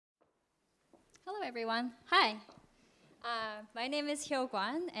Hello, everyone. Hi. My name is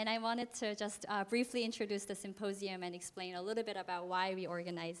Hyowon, and I wanted to just briefly introduce the symposium and explain a little bit about why we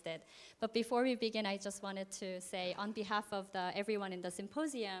organized it. But before we begin, I just wanted to say, on behalf of everyone in the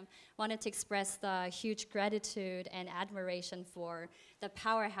symposium, wanted to express the huge gratitude and admiration for the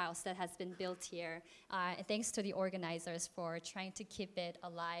powerhouse that has been built here. Thanks to the organizers for trying to keep it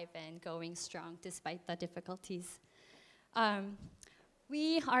alive and going strong despite the difficulties.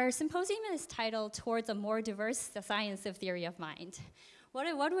 Our symposium is titled Towards a More Diverse Science of Theory of Mind. What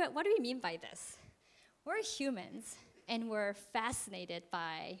do we mean by this? We're humans, and we're fascinated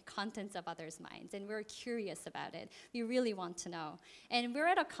by contents of others' minds, and we're curious about it. We really want to know. And we're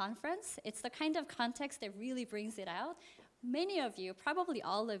at a conference. It's the kind of context that really brings it out. Many of you, probably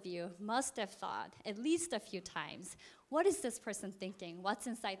all of you, must have thought at least a few times, what is this person thinking? What's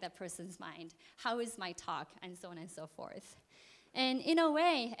inside that person's mind? How is my talk? And so on and so forth. And in a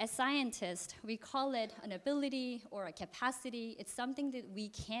way, as scientists, we call it an ability or a capacity. It's something that we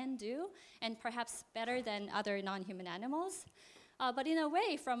can do, and perhaps better than other non-human animals. But in a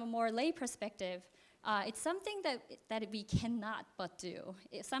way, from a more lay perspective, it's something that we cannot but do.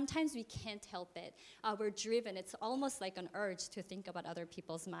 Sometimes we can't help it. We're driven. It's almost like an urge to think about other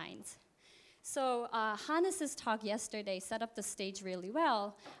people's minds. So Hannes's talk yesterday set up the stage really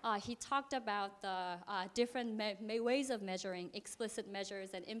well. He talked about the different ways of measuring explicit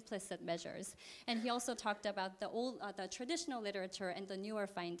measures and implicit measures. And he also talked about the traditional literature and the newer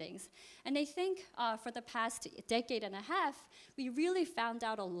findings. And I think for the past decade and a half, we really found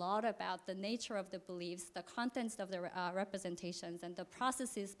out a lot about the nature of the beliefs, the contents of the representations, and the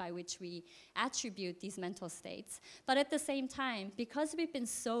processes by which we attribute these mental states. But at the same time, because we've been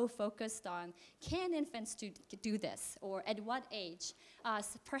so focused on can infants do this, or at what age?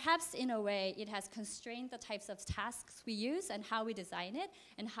 Perhaps in a way it has constrained the types of tasks we use and how we design it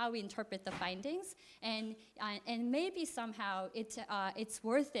and how we interpret the findings. And maybe somehow it's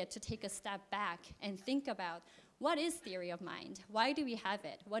worth it to take a step back and think about what is theory of mind? Why do we have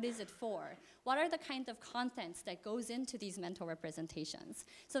it? What is it for? What are the kinds of contents that goes into these mental representations?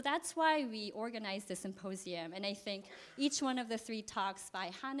 So that's why we organized the symposium. And I think each one of the three talks by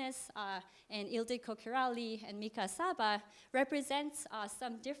Hannes and Ildikó Király and Mika Asaba represents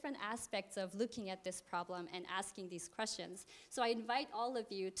some different aspects of looking at this problem and asking these questions. So I invite all of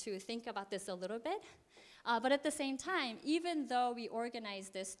you to think about this a little bit. But at the same time, even though we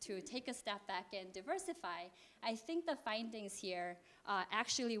organized this to take a step back and diversify, I think the findings here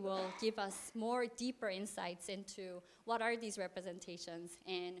actually will give us more deeper insights into what are these representations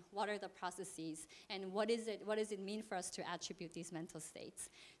and what are the processes and what does it mean for us to attribute these mental states.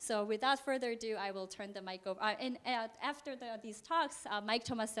 So without further ado, I will turn the mic over. After these talks, Mike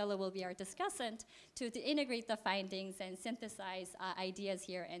Tomasello will be our discussant to integrate the findings and synthesize ideas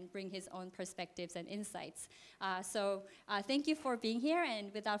here and bring his own perspectives and insights. So thank you for being here,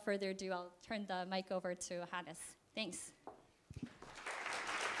 and without further ado, I'll turn the mic over to Hannes. Thanks.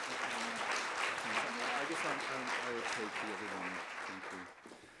 I guess I will take the other one. Thank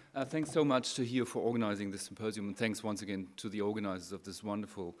you. Thanks so much to Hyo for organizing this symposium, and thanks once again to the organizers of this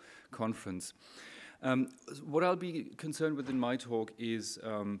wonderful conference. What I'll be concerned with in my talk is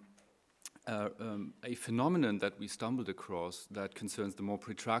a phenomenon that we stumbled across that concerns the more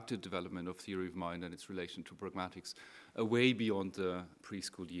protracted development of theory of mind and its relation to pragmatics way beyond the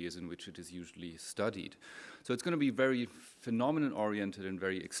preschool years in which it is usually studied. So it's going to be very phenomenon-oriented and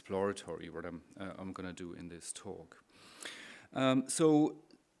very exploratory, what I'm going to do in this talk. So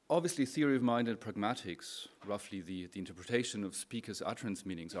obviously theory of mind and pragmatics, roughly the interpretation of speakers' utterance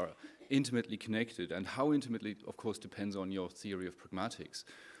meanings, are intimately connected, and how intimately, of course, depends on your theory of pragmatics.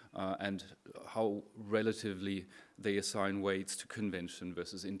 And how relatively they assign weights to convention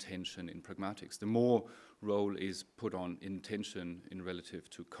versus intention in pragmatics. The more role is put on intention in relative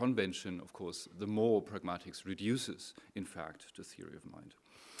to convention, of course, the more pragmatics reduces, in fact, to theory of mind.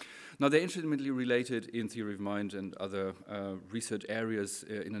 Now, they're intimately related in theory of mind and other research areas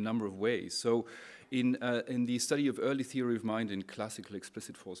in a number of ways. So in the study of early theory of mind in classical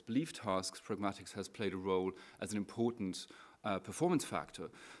explicit false belief tasks, pragmatics has played a role as an important performance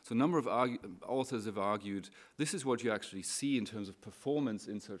factor. So a number of authors have argued this is what you actually see in terms of performance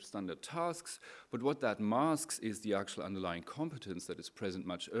in such standard tasks, but what that masks is the actual underlying competence that is present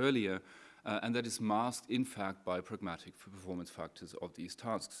much earlier, and that is masked, in fact, by pragmatic performance factors of these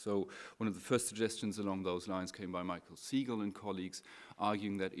tasks. So one of the first suggestions along those lines came by Michael Siegel and colleagues,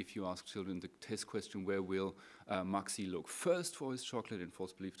 arguing that if you ask children the test question, where will Maxi look first for his chocolate in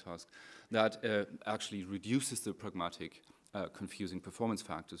false belief task, that actually reduces the pragmatic confusing performance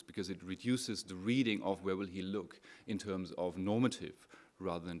factors, because it reduces the reading of where will he look in terms of normative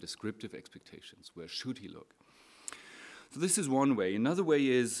rather than descriptive expectations. Where should he look? So this is one way. Another way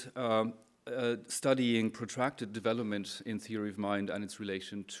is studying protracted development in theory of mind and its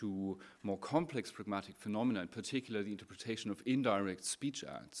relation to more complex pragmatic phenomena, in particular the interpretation of indirect speech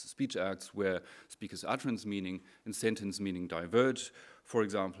acts where speaker's utterance meaning and sentence meaning diverge, for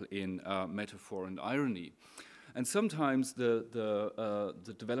example, in metaphor and irony. And sometimes the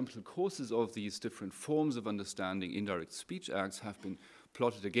developmental courses of these different forms of understanding indirect speech acts have been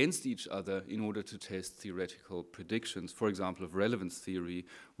plotted against each other in order to test theoretical predictions, for example, of relevance theory,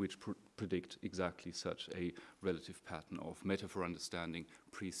 which predict exactly such a relative pattern of metaphor understanding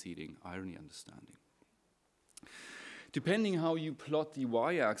preceding irony understanding. Depending how you plot the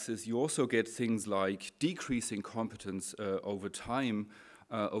y-axis, you also get things like decreasing competence over time,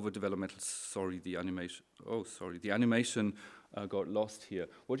 over developmental, the animation got lost here.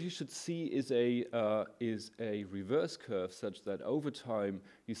 What you should see is a reverse curve such that over time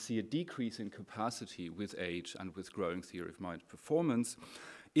you see a decrease in capacity with age and with growing theory of mind performance.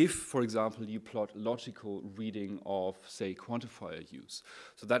 If, for example, you plot logical reading of, say, quantifier use.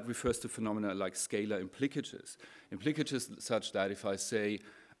 So that refers to phenomena like scalar implicatures. Implicatures such that if I say,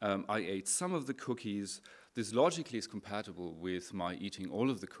 I ate some of the cookies, this logically is compatible with my eating all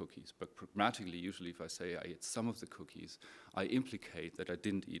of the cookies, but pragmatically, usually if I say I ate some of the cookies, I implicate that I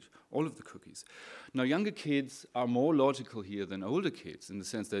didn't eat all of the cookies. Now, younger kids are more logical here than older kids in the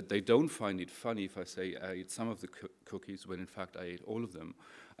sense that they don't find it funny if I say I ate some of the cookies when in fact I ate all of them.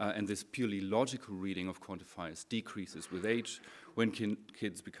 And this purely logical reading of quantifiers decreases with age when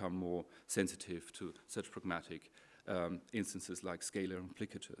kids become more sensitive to such pragmatic instances like scalar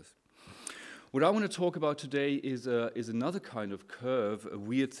implicatures. What I want to talk about today is another kind of curve, a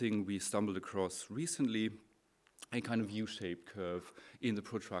weird thing we stumbled across recently, a kind of U-shaped curve in the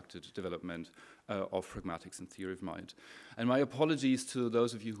protracted development of pragmatics and theory of mind. And my apologies to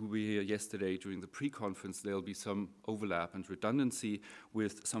those of you who were here yesterday during the pre-conference. There'll be some overlap and redundancy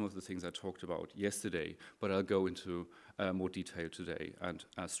with some of the things I talked about yesterday, but I'll go into more detail today and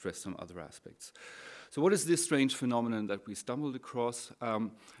stress some other aspects. So what is this strange phenomenon that we stumbled across?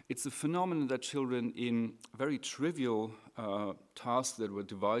 It's a phenomenon that children in very trivial tasks that were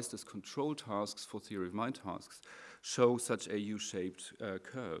devised as control tasks for theory of mind tasks show such a U-shaped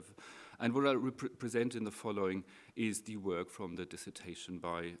curve. And what I'll present in the following is the work from the dissertation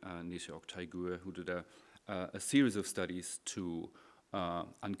by Nisha Oktay-Gur, who did a series of studies to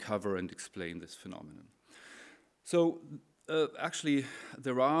uncover and explain this phenomenon. So actually,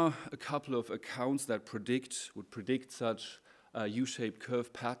 there are a couple of accounts that would predict such U-shaped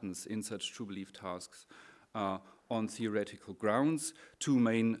curve patterns in such true belief tasks on theoretical grounds. Two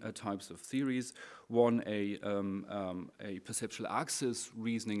main types of theories. One, a perceptual axis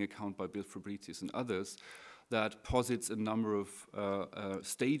reasoning account by Bill Fabricius and others that posits a number of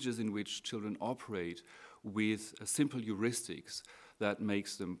stages in which children operate with simple heuristics that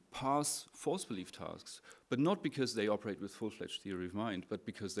makes them pass false belief tasks, but not because they operate with full-fledged theory of mind, but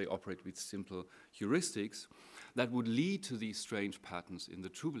because they operate with simple heuristics that would lead to these strange patterns in the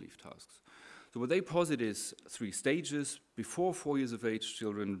true belief tasks. So what they posit is 3 stages. Before 4 years of age,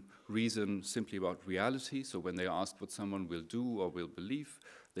 children reason simply about reality. So when they are asked what someone will do or will believe,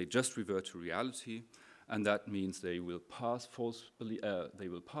 they just revert to reality, and that means they will pass true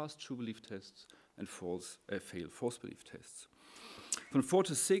belief tests and fail false belief tests. From 4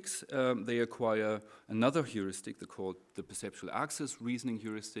 to 6, they acquire another heuristic, called the perceptual axis reasoning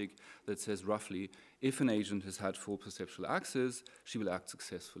heuristic, that says roughly, if an agent has had full perceptual axis, she will act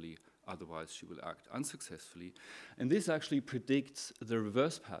successfully, otherwise she will act unsuccessfully. And this actually predicts the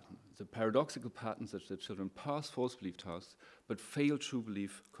reverse pattern, the paradoxical pattern such that children pass false belief tasks, but fail true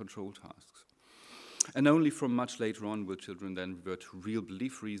belief control tasks. And only from much later on will children then revert to real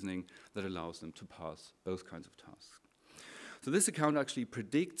belief reasoning that allows them to pass both kinds of tasks. So this account actually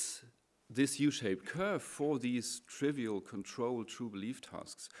predicts this U-shaped curve for these trivial control true belief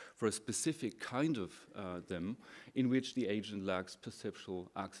tasks for a specific kind of them in which the agent lacks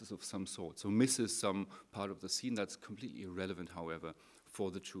perceptual axis of some sort, so misses some part of the scene that's completely irrelevant, however, for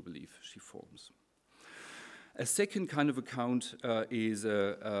the true belief she forms. A second kind of account is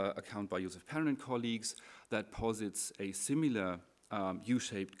an account by Joseph Perrin and colleagues that posits a similar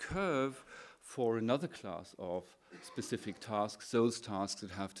U-shaped curve for another class of specific tasks, those tasks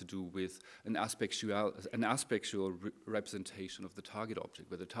that have to do with an aspectual representation of the target object,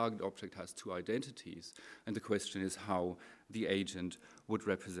 where the target object has 2 identities, and the question is how the agent would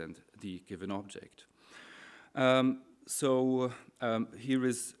represent the given object. Here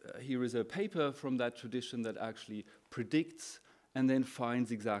is a paper from that tradition that actually predicts and then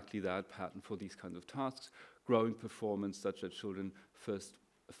finds exactly that pattern for these kinds of tasks, growing performance, such that children first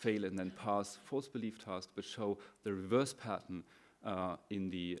fail and then pass false belief tasks, but show the reverse pattern in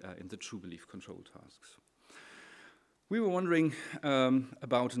the true belief control tasks. We were wondering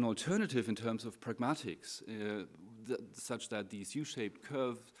about an alternative in terms of pragmatics, such that these U-shaped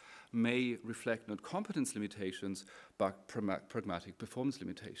curves may reflect not competence limitations, but pragmatic performance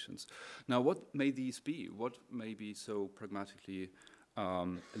limitations. Now, what may these be? What may be so pragmatically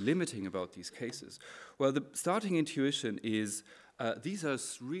limiting about these cases? Well, the starting intuition is these are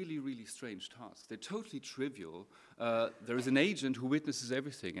really, really strange tasks. They're totally trivial. There is an agent who witnesses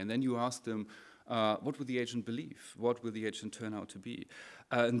everything, and then you ask them, what will the agent believe? What will the agent turn out to be?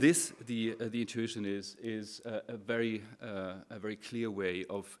 And this, the intuition is a very clear way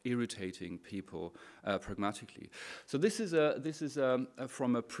of irritating people pragmatically. So this is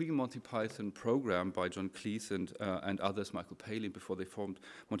from a pre-Monty Python program by John Cleese and others, Michael Palin, before they formed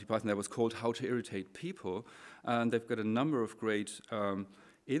Monty Python. That was called How to Irritate People, and they've got a number of great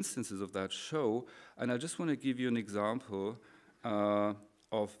instances of that show. And I just want to give you an example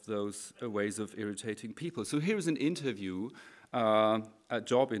of those ways of irritating people. So here is an interview, a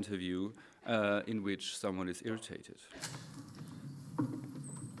job interview, in which someone is irritated.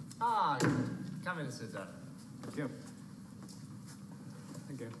 Ah, come in and sit down. Thank you.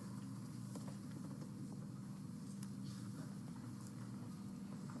 Thank you.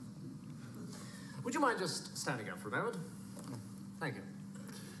 Would you mind just standing up for a moment? Thank you.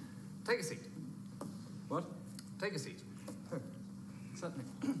 Take a seat. What? Take a seat. Certainly.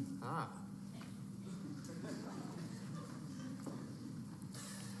 Ah.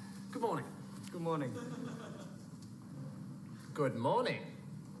 Good morning. Good morning. Good morning.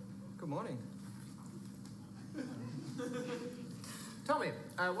 Good morning. Tell me,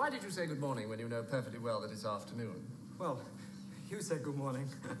 why did you say good morning when you know perfectly well that it's afternoon? Well, you said good morning.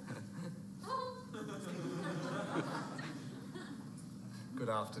 Good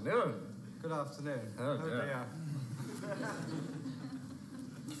afternoon. Good afternoon. Oh, dear. Yeah.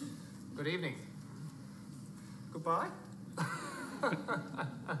 Good evening. Goodbye.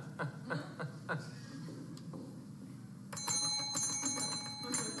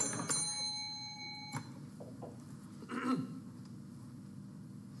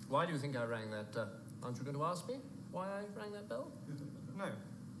 Why do you think I rang that? Aren't you going to ask me why I rang that bell? No.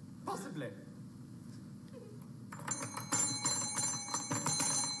 Possibly.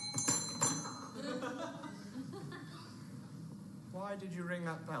 Why did you ring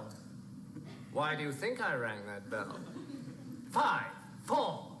that bell? Why do you think I rang that bell? 5,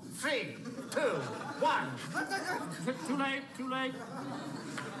 4, 3, 2, 1. Too late, too late.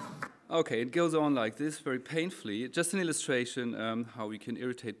 Okay, it goes on like this, very painfully. Just an illustration how we can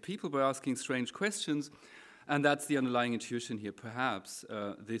irritate people by asking strange questions, and that's the underlying intuition here. Perhaps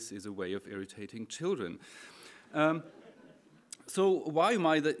this is a way of irritating children. So why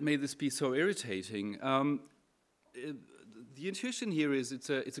may this be so irritating? The intuition here is it's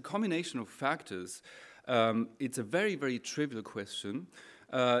a combination of factors. It's a very, very trivial question.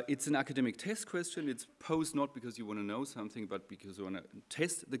 It's an academic test question. It's posed not because you want to know something, but because you want to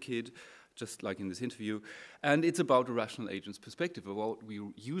test the kid, just like in this interview. And it's about a rational agent's perspective. About we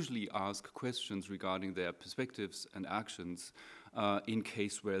usually ask questions regarding their perspectives and actions in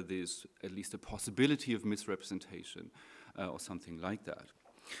case where there's at least a possibility of misrepresentation or something like that.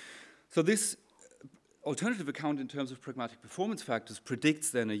 So this alternative account in terms of pragmatic performance factors predicts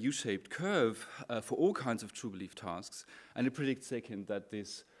then a U-shaped curve for all kinds of true belief tasks, and it predicts, second, that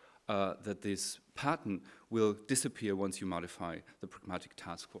this pattern will disappear once you modify the pragmatic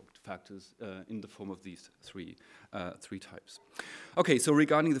task factors in the form of these three types. Okay, so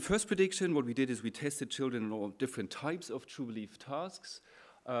regarding the first prediction, what we did is we tested children on all different types of true belief tasks,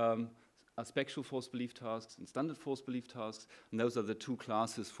 spectral false belief tasks and standard false belief tasks, and those are the two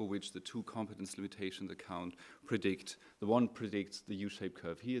classes for which the two competence limitations account predict. The one predicts the U-shaped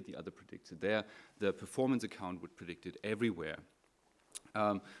curve here, the other predicts it there. The performance account would predict it everywhere.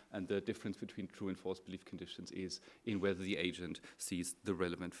 And the difference between true and false belief conditions is in whether the agent sees the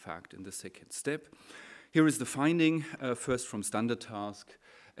relevant fact in the second step. Here is the finding, first from standard task,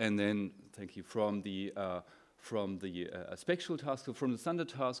 and then, thank you, from the spectral task. So from the standard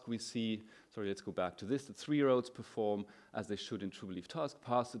task, we see, sorry, let's go back to this. The 3-year-olds perform as they should in true belief task,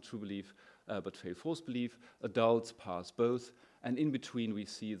 pass the true belief, but fail false belief. Adults pass both. And in between, we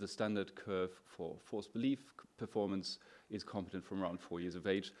see the standard curve for false belief performance is competent from around 4 years of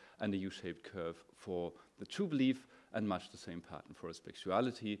age, and a U-shaped curve for the true belief, and much the same pattern for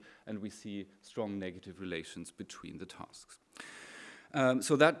spectruality. And we see strong negative relations between the tasks.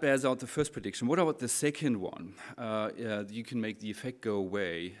 So that bears out the first prediction. What about the second one? You can make the effect go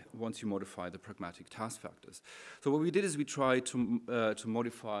away once you modify the pragmatic task factors. So what we did is we tried to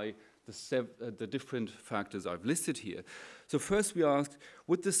modify the different factors I've listed here. So first we asked,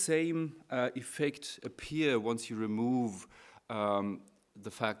 would the same effect appear once you remove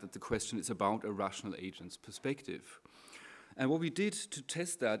the fact that the question is about a rational agent's perspective? And what we did to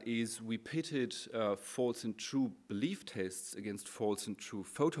test that is we pitted false and true belief tests against false and true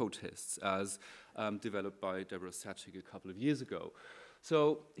photo tests as developed by Deborah Sachik a couple of years ago.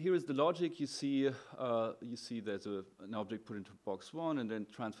 So here is the logic. You see there's an object put into box 1 and then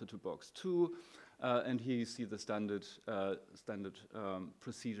transferred to box 2. And here you see the standard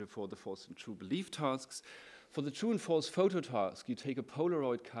procedure for the false and true belief tasks. For the true and false photo task, you take a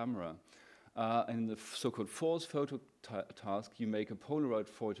Polaroid camera. And in the so-called false photo task, you make a Polaroid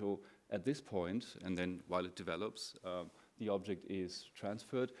photo at this point, and then while it develops, the object is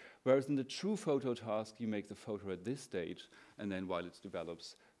transferred. Whereas in the true photo task, you make the photo at this stage, and then while it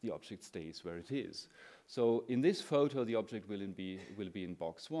develops, the object stays where it is. So in this photo, the object will be in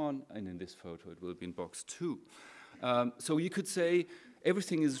box 1, and in this photo, it will be in box 2. So you could say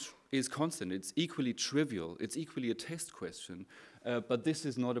everything is constant. It's equally trivial. It's equally a test question. But this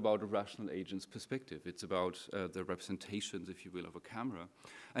is not about a rational agent's perspective. It's about the representations, if you will, of a camera.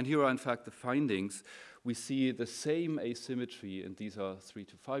 And here are, in fact, the findings. We see the same asymmetry, and these are 3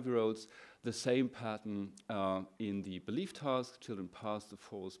 to 5-year-olds, the same pattern in the belief task. Children pass the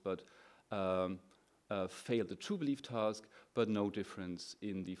false but fail the true belief task, but no difference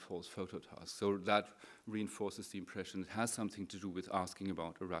in the false photo task. So that reinforces the impression it has something to do with asking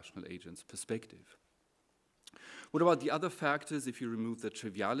about a rational agent's perspective. What about the other factors if you remove the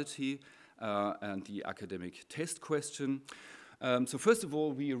triviality and the academic test question? So first of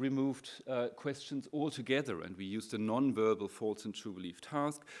all, we removed questions altogether, and we used a non-verbal false and true belief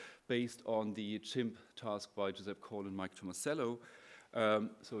task based on the chimp task by Joseph Cole and Mike Tomasello.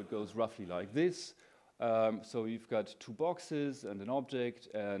 So it goes roughly like this. So you've got 2 boxes and an object,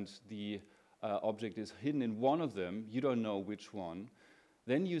 and the object is hidden in one of them. You don't know which one.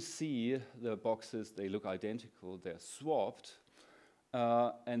 Then you see the boxes, they look identical, they're swapped,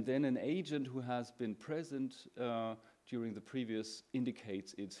 and then an agent who has been present during the previous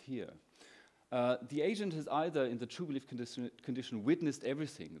indicates it's here. The agent has either, in the true belief condition, witnessed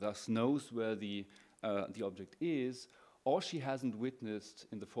everything, thus knows where the object is, or she hasn't witnessed,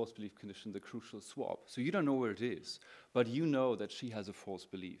 in the false belief condition, the crucial swap. So you don't know where it is, but you know that she has a false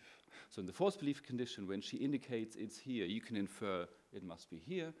belief. So in the false belief condition, when she indicates it's here, you can infer it must be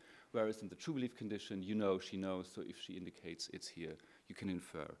here, whereas in the true belief condition, you know she knows, so if she indicates it's here, you can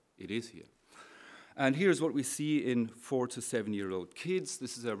infer it is here. And here's what we see in 4 to 7-year-old kids.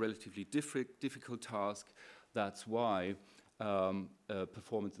 This is a relatively difficult task. That's why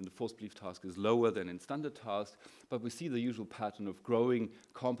performance in the false belief task is lower than in standard tasks, but we see the usual pattern of growing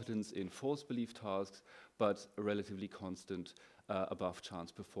competence in false belief tasks, but a relatively constant above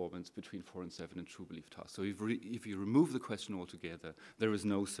chance performance between 4 and 7 in true belief tasks. So if you remove the question altogether, there is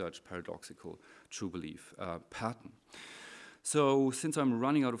no such paradoxical true belief pattern. So since I'm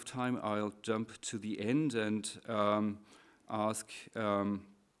running out of time, I'll jump to the end and ask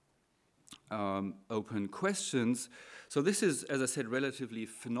open questions. So this is, as I said, relatively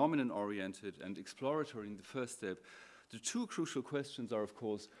phenomenon-oriented and exploratory in the first step. The 2 crucial questions are, of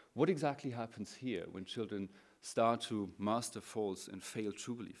course, what exactly happens here when children start to master false and fail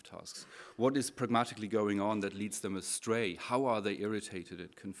true belief tasks? What is pragmatically going on that leads them astray? How are they irritated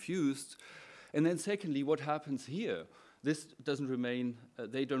and confused? And then secondly, what happens here? This doesn't remain,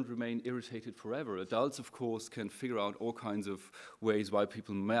 they don't remain irritated forever. Adults, of course, can figure out all kinds of ways why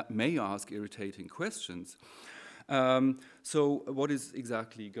people may ask irritating questions. So what is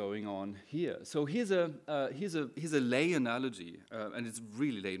exactly going on here? So here's a lay analogy, and it's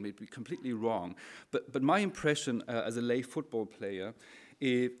really lay, it may be completely wrong. But my impression as a lay football player,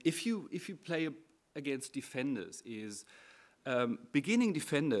 if you play against defenders, is beginning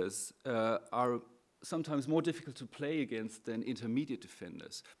defenders are sometimes more difficult to play against than intermediate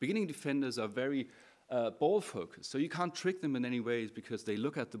defenders. Beginning defenders are very ball-focused, so you can't trick them in any ways because they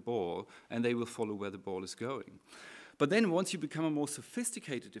look at the ball and they will follow where the ball is going. But then once you become a more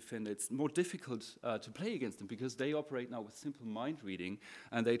sophisticated defender, it's more difficult to play against them because they operate now with simple mind reading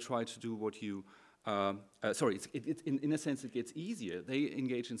and they try to do what you in a sense, it gets easier. They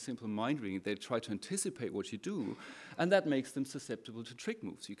engage in simple mind reading. They try to anticipate what you do, and that makes them susceptible to trick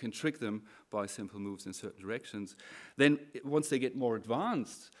moves. You can trick them by simple moves in certain directions. Then, once they get more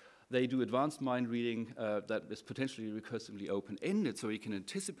advanced, they do advanced mind reading that is potentially recursively open-ended, so you can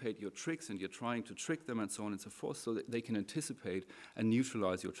anticipate your tricks and you're trying to trick them and so on and so forth, so that they can anticipate and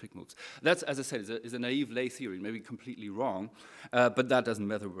neutralize your trick moves. That's, as I said, is a naive lay theory, maybe completely wrong, but that doesn't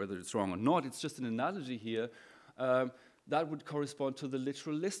matter whether it's wrong or not. It's just an analogy here. That would correspond to the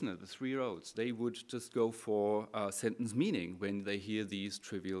literal listener, the 3-year-olds. They would just go for sentence meaning when they hear these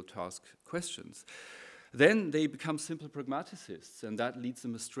trivial task questions. Then they become simple pragmaticists, and that leads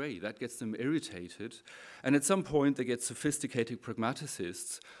them astray. That gets them irritated. And at some point, they get sophisticated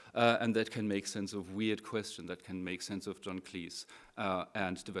pragmaticists, and that can make sense of weird questions, that can make sense of John Cleese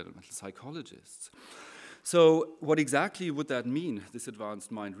and developmental psychologists. So what exactly would that mean, this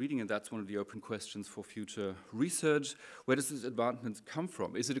advanced mind reading? And that's one of the open questions for future research. Where does this advancement come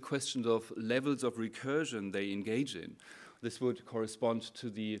from? Is it a question of levels of recursion they engage in? This would correspond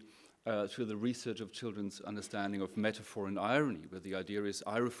to the research of children's understanding of metaphor and irony, where the idea is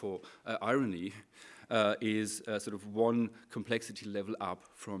irony is sort of one complexity level up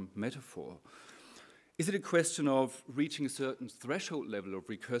from metaphor. Is it a question of reaching a certain threshold level of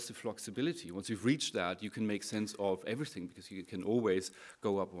recursive flexibility? Once you've reached that, you can make sense of everything because you can always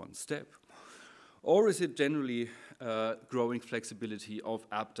go up one step. Or is it generally growing flexibility of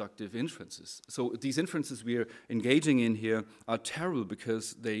abductive inferences? So these inferences we are engaging in here are terrible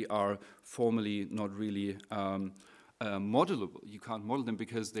because they are formally not really modelable. You can't model them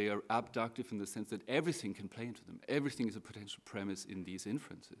because they are abductive in the sense that everything can play into them. Everything is a potential premise in these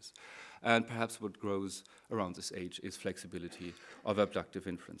inferences. And perhaps what grows around this age is flexibility of abductive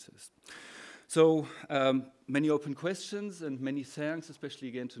inferences. So many open questions and many thanks, especially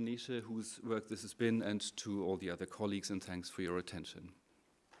again to Nisha, whose work this has been, and to all the other colleagues, and thanks for your attention.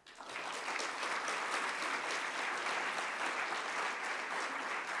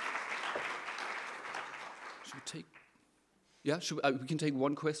 Should we take, yeah, we can take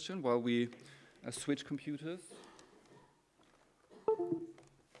one question while we switch computers.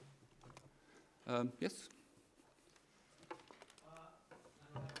 Yes?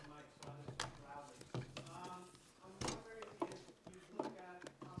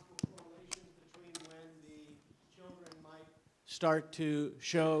 Start to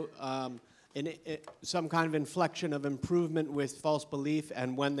show some kind of inflection of improvement with false belief,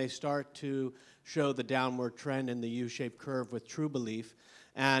 and when they start to show the downward trend in the U-shaped curve with true belief,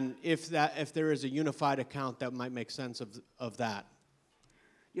 and if there is a unified account that might make sense of that.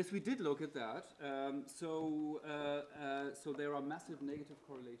 Yes, we did look at that. So there are massive negative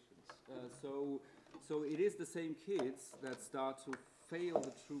correlations. So it is the same kids that start to fail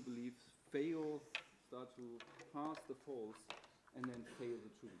the true beliefs, start to pass the false, and then fail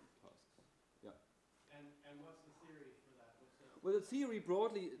the true tasks. Yeah. And what's the theory for that? Well, the theory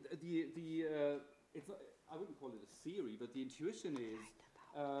broadly, it's not, I wouldn't call it a theory, but the intuition is,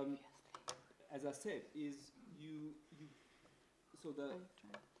 as I said, is so the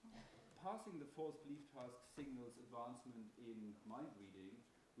passing the false belief task signals advancement in mind reading,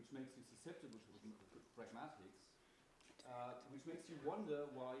 which makes you susceptible to pragmatics, which makes you wonder,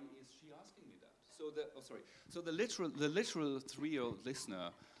 why is she asking me that? So the literal 3-year-old listener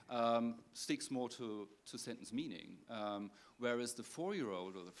sticks more to sentence meaning, whereas the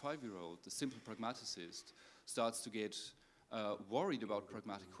 4-year-old or the 5-year-old, the simple pragmaticist, starts to get worried about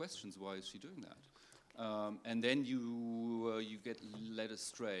pragmatic questions. Why is she doing that? And then you get led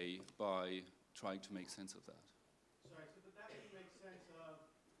astray by trying to make sense of that. Sorry, so that would make sense of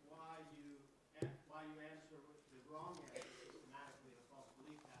why you answer the wrong answer systematically in a false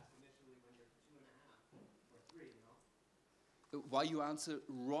belief task initially when you're 2.5 or 3, no? Why you answer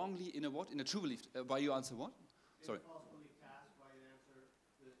wrongly in a what? In a true belief? Why you answer what? Sorry. In a false belief task, why you answer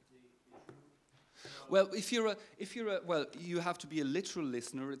the true. Well, you have to be a literal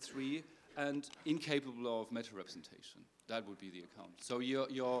listener at 3 and incapable of meta-representation. That would be the account. So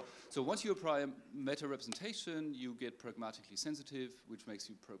so once you apply a meta-representation, you get pragmatically sensitive, which makes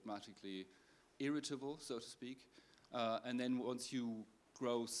you pragmatically irritable, so to speak. And then once you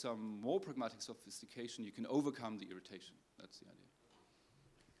grow some more pragmatic sophistication, you can overcome the irritation. That's the idea.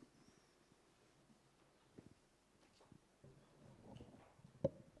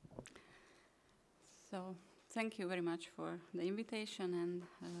 So thank you very much for the invitation,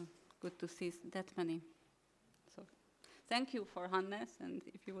 and good to see that many. So thank you for Hannes, and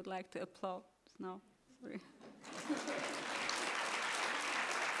if you would like to applaud now. Sorry.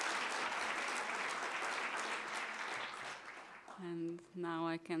 And now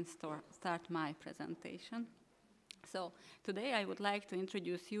I can start my presentation. So today I would like to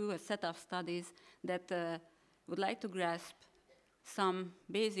introduce you a set of studies that would like to grasp some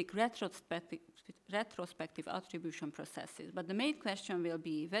basic retrospective retrospective attribution processes. But the main question will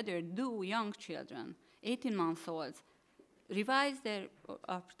be whether do young children, 18 months old, revise their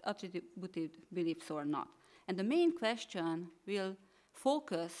attributed beliefs or not. And the main question will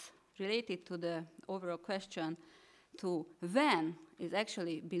focus, related to the overall question, to when is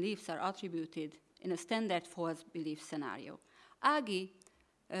actually beliefs are attributed in a standard false belief scenario. Agi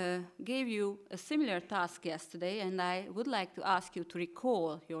gave you a similar task yesterday, and I would like to ask you to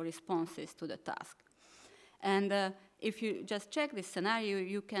recall your responses to the task. And if you just check this scenario,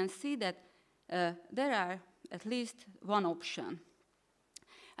 you can see that there are at least one option.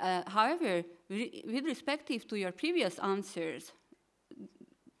 However, with respect to your previous answers,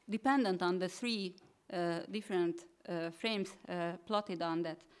 dependent on the three different frames plotted on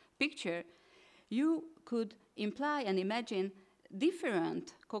that picture, you could imply and imagine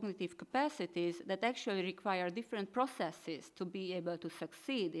different cognitive capacities that actually require different processes to be able to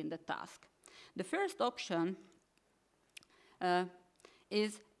succeed in the task. The first option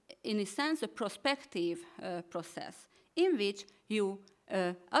is, in a sense, a prospective process in which you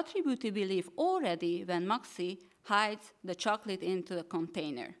attribute a belief already when Maxi hides the chocolate into the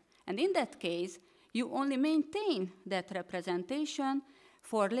container. And in that case, you only maintain that representation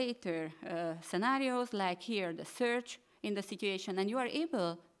for later scenarios, like here, the search in the situation, and you are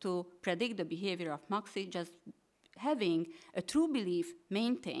able to predict the behavior of Maxi just having a true belief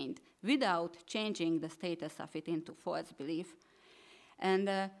maintained without changing the status of it into false belief. And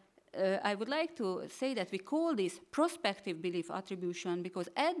I would like to say that we call this prospective belief attribution because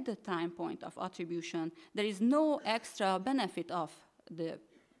at the time point of attribution, there is no extra benefit of the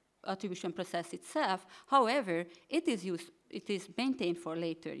attribution process itself. However, it is maintained for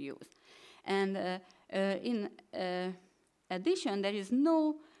later use. And in addition, there is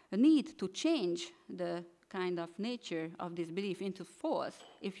no need to change the kind of nature of this belief into false.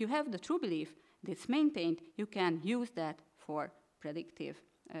 If you have the true belief that's maintained, you can use that for predictive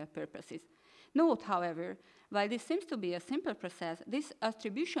purposes. Note, however, while this seems to be a simple process, this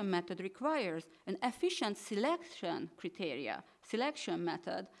attribution method requires an efficient selection criteria, selection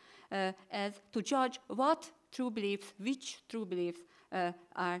method, as to judge what true beliefs, which true beliefs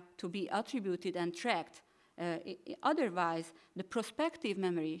are to be attributed and tracked. Otherwise, the prospective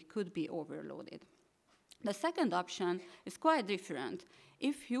memory could be overloaded. The second option is quite different.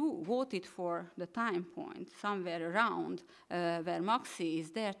 If you voted for the time point somewhere around where Maxi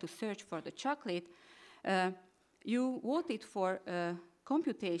is there to search for the chocolate, you voted for a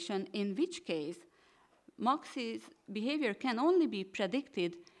computation in which case Maxi's behavior can only be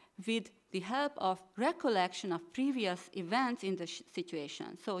predicted with the help of recollection of previous events in the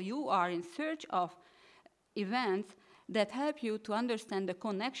situation. So you are in search of events that help you to understand the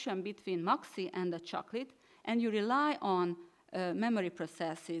connection between Maxi and the chocolate, and you rely on memory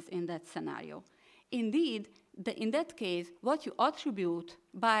processes in that scenario. Indeed, in that case, what you attribute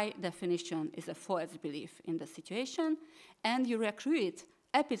by definition is a false belief in the situation, and you recruit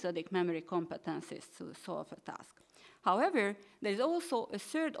episodic memory competencies to solve a task. However, there is also a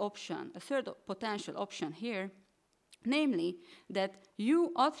third option, a third potential option here, namely that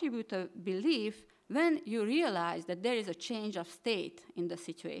you attribute a belief when you realize that there is a change of state in the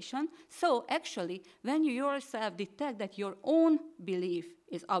situation. So actually, when you yourself detect that your own belief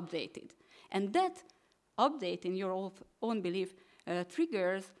is updated, and that update in your own belief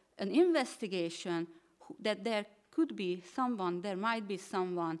triggers an investigation that there might be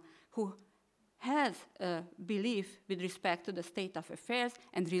someone who has a belief with respect to the state of affairs,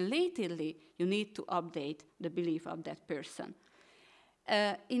 and relatedly, you need to update the belief of that person.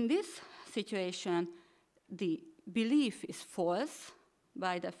 In this situation, the belief is false,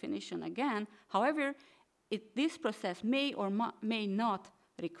 by definition again. However, this process may or may not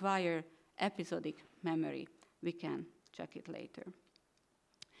require episodic memory. We can check it later.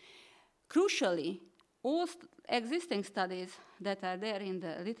 Crucially, all existing studies that are there in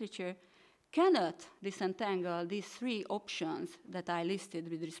the literature cannot disentangle these three options that I listed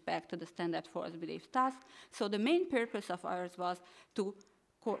with respect to the standard false belief task. So the main purpose of ours was to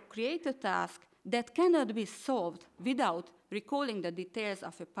create a task that cannot be solved without recalling the details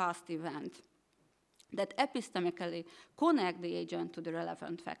of a past event, that epistemically connect the agent to the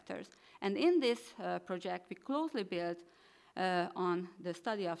relevant factors. And in this project, we closely built on the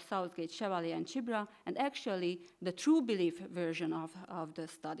study of Southgate, Chevalier, and Chibra, and actually the true belief version of the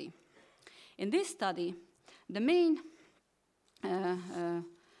study. In this study, the main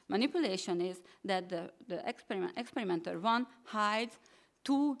manipulation is that the experimenter 1 hides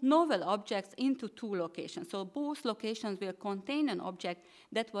two novel objects into two locations. So both locations will contain an object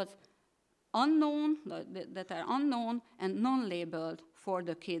that was unknown, that are unknown and non-labeled for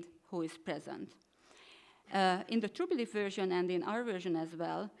the kid who is present. In the true belief version and in our version as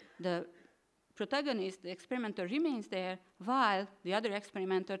well, the protagonist, the experimenter, remains there while the other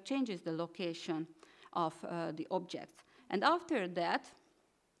experimenter changes the location of the objects. And after that,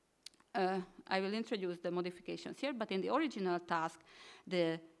 I will introduce the modifications here, but in the original task,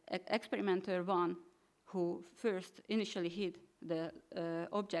 the experimenter 1, who first initially hit the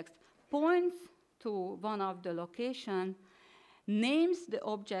objects, points to one of the location, names the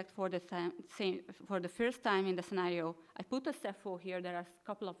object for the first time in the scenario. I put a CEPHO here. There are a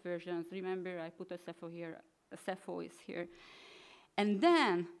couple of versions. Remember, I put a CEPHO here. A CEPHO is here. And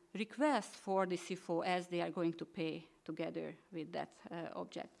then request for the CEPHO as they are going to pay together with that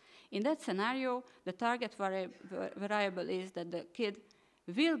object. In that scenario, the target variable is that the kid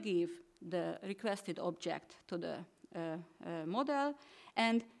will give the requested object to the model.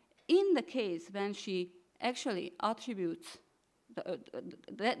 And in the case when she actually attributes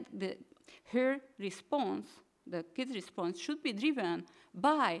her response, the kid's response, should be driven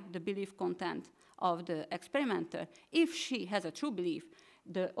by the belief content of the experimenter. If she has a true belief,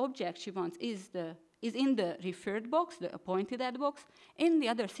 the object she wants is in the referred box, the pointed at box. In the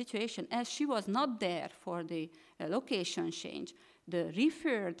other situation, as she was not there for the location change, the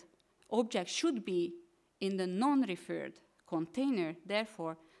referred object should be in the non-referred container.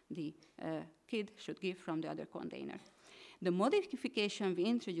 Therefore, the kid should give from the other container. The modification we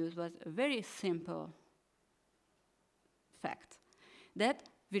introduced was a very simple fact, that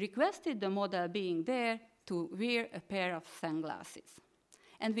we requested the model being there to wear a pair of sunglasses.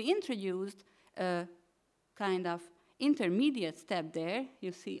 And we introduced a kind of intermediate step there,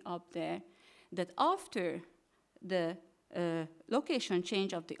 you see up there, that after the location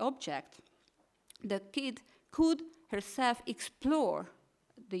change of the object, the kid could herself explore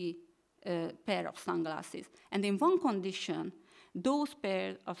the pair of sunglasses. And in one condition, those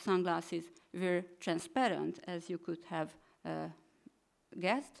pair of sunglasses were transparent, as you could have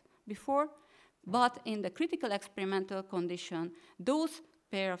guessed before. But in the critical experimental condition, those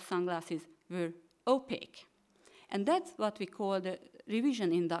pair of sunglasses were opaque. And that's what we call the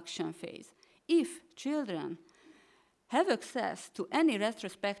revision induction phase. If children have access to any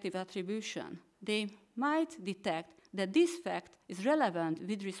retrospective attribution, they might detect that this fact is relevant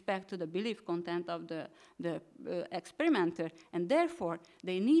with respect to the belief content of the experimenter, and therefore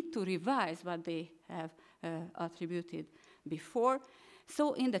they need to revise what they have attributed before.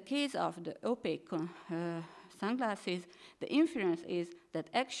 So in the case of the opaque sunglasses, the inference is that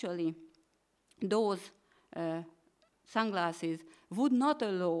actually those sunglasses would not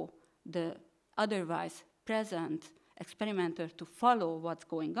allow the otherwise present experimenter to follow what's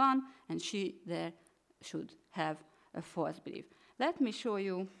going on, and she there should have a false belief. Let me show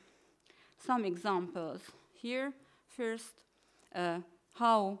you some examples here. First,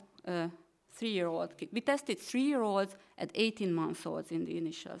 how 3-year-old kid. We tested 3-year-olds at 18 months old in the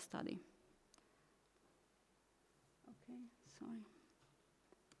initial study. Okay, sorry.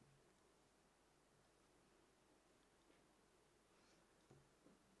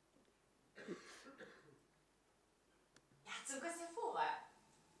 Játszunk össze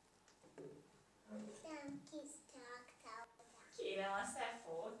Kérem a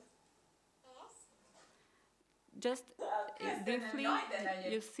szefót. Just briefly,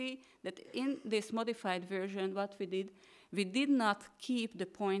 you see that in this modified version, what we did not keep the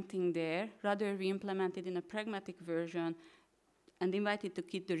pointing there. Rather, we implemented in a pragmatic version and invited to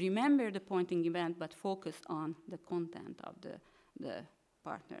keep remember the pointing event, but focus on the content of the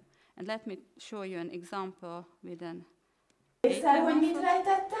partner. And let me show you an example with an... Észre, hogy mit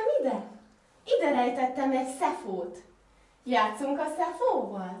rejtettem ide? Ide rejtettem egy szefót. Játszunk a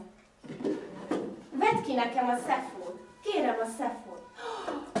szefóval? Vedd ki nekem a szefót. Kérem a szefót.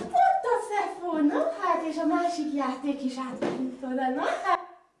 Ott a szefó, na hát, és a másik játék is átment oda, na hát.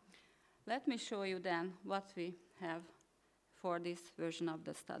 Let me show you then what we have for this version of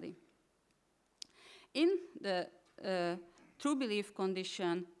the study. In the true belief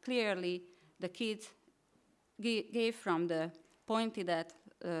condition, clearly the kids gave from the pointed at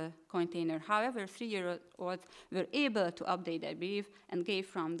container. However, 3-year-olds were able to update their belief and gave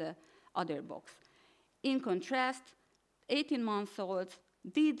from the other box. In contrast, 18-month-olds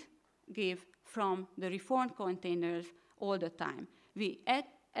did give from the reformed containers all the time. We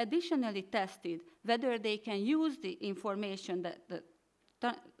additionally tested whether they can use the information that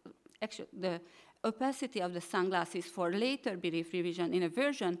the opacity of the sunglasses for later belief revision in a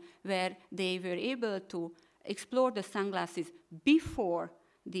version where they were able to explore the sunglasses before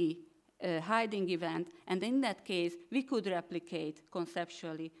the hiding event, and in that case, we could replicate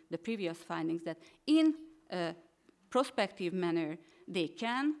conceptually the previous findings that in a prospective manner, they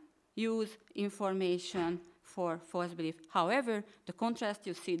can use information for false belief. However, the contrast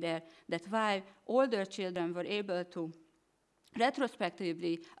you see there, that while older children were able to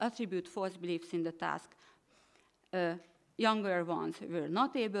retrospectively attribute false beliefs in the task, younger ones were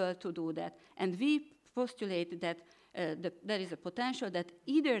not able to do that. And we postulated that there is a potential that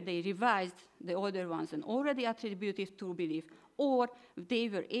either they revised the older ones and already attributed true belief, or they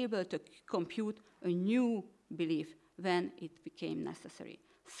were able to compute a new belief when it became necessary.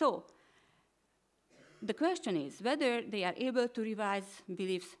 So the question is whether they are able to revise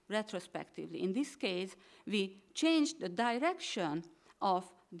beliefs retrospectively. In this case, we changed the direction of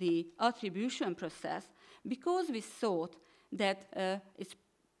the attribution process because we thought that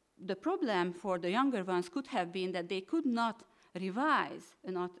the problem for the younger ones could have been that they could not revise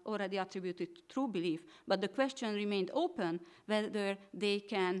an already attributed true belief, but the question remained open whether they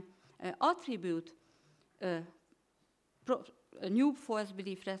can attribute a new false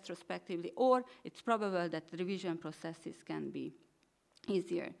belief retrospectively, or it's probable that revision processes can be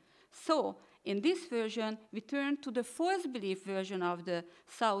easier. So in this version, we turn to the false belief version of the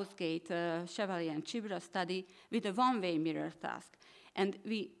Southgate, Chevalier, and Chibra study with a one-way mirror task. And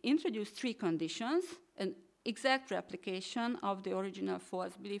we introduced 3 conditions: an exact replication of the original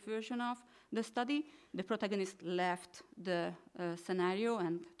false belief version of the study. The protagonist left the scenario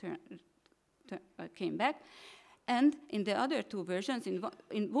and came back. And in the other 2 versions,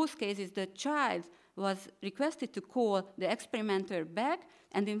 in both cases, the child was requested to call the experimenter back,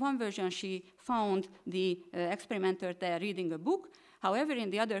 and in one version she found the experimenter there reading a book. However, in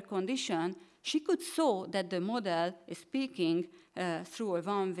the other condition, she could saw that the model is speaking through a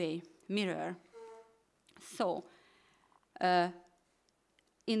one-way mirror. So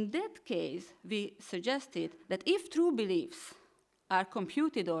in that case, we suggested that if true beliefs are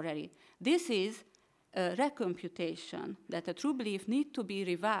computed already, this is a recomputation, that a true belief needs to be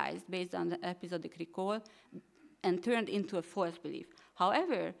revised based on the episodic recall and turned into a false belief.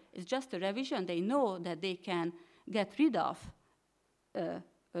 However, it's just a revision. They know that they can get rid of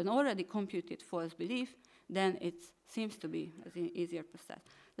an already computed false belief, then it seems to be an easier process.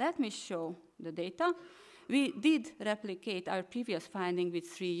 Let me show the data. We did replicate our previous finding with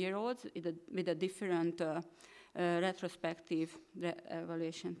 3-year-olds with a different retrospective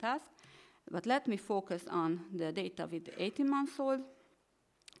evaluation task. But let me focus on the data with the 18-month-old.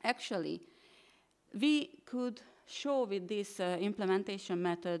 Actually, we could show with this implementation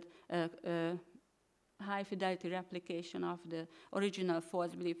method high-fidelity replication of the original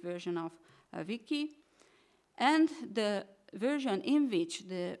false belief version of Wiki. And the version in which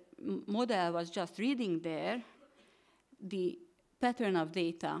the model was just reading there, the pattern of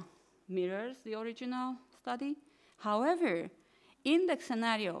data mirrors the original study. However, in the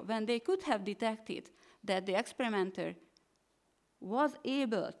scenario when they could have detected that the experimenter was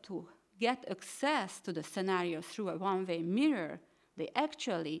able to get access to the scenario through a one-way mirror, they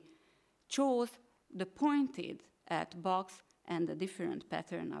actually chose the pointed at box, and a different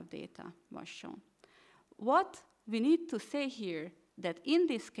pattern of data was shown. What we need to say here that in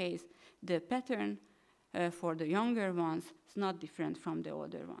this case, the pattern for the younger ones is not different from the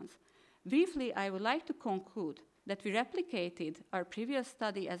older ones. Briefly, I would like to conclude that we replicated our previous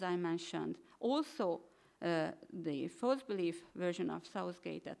study, as I mentioned, also the false belief version of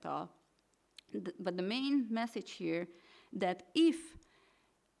Southgate et al. But the main message here that if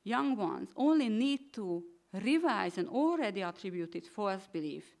young ones only need to revise an already attributed false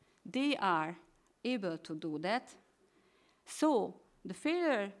belief, they are able to do that. So the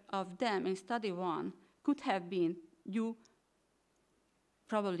failure of them in study 1 could have been due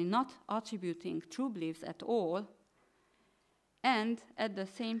probably not attributing true beliefs at all, and at the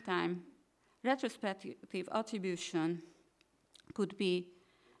same time, retrospective attribution could be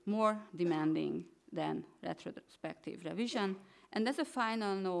more demanding than retrospective revision. And as a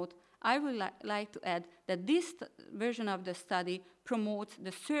final note, I would like to add that this version of the study promotes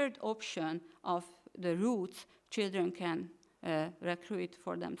the third option of the routes children can recruit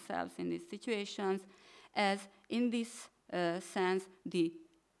for themselves in these situations, as in this sense, the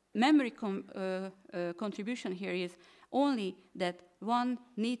memory contribution here is only that one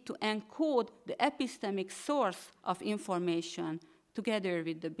needs to encode the epistemic source of information together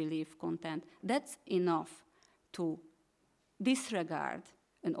with the belief content. That's enough to disregard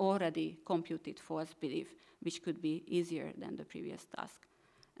an already computed false belief, which could be easier than the previous task.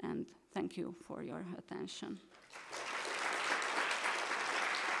 And thank you for your attention.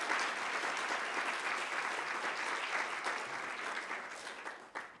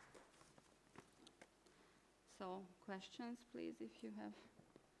 So, questions, please, if you have.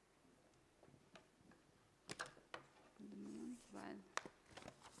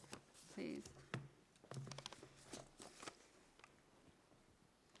 please.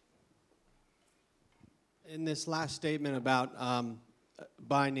 In this last statement about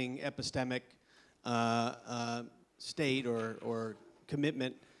binding epistemic state or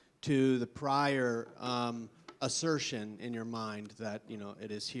commitment to the prior assertion in your mind that, you know,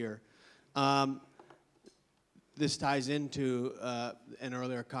 it is here, this ties into an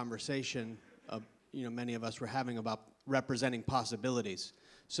earlier conversation you know, many of us were having about representing possibilities.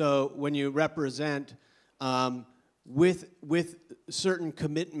 So when you represent with certain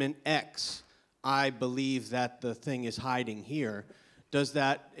commitment X, I believe that the thing is hiding here. Does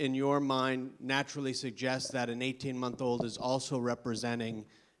that, in your mind, naturally suggest that an 18-month-old is also representing,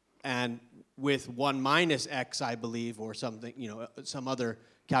 and with 1 minus X, I believe, or something, you know, some other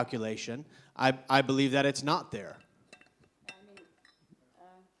calculation, I believe that it's not there?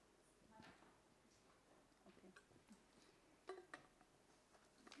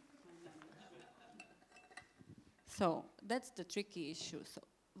 So that's the tricky issue. So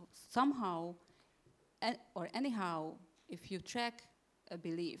somehow, or anyhow, if you track a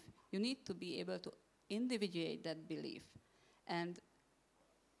belief, you need to be able to individuate that belief and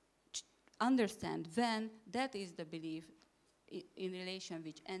understand when that is the belief in relation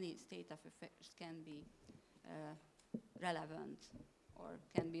with any state of affairs can be relevant or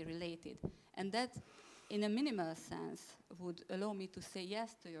can be related. And that, in a minimal sense, would allow me to say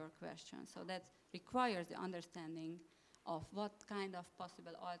yes to your question. So that requires the understanding of what kind of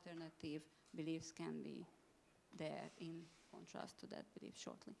possible alternative beliefs can be there in contrast to that belief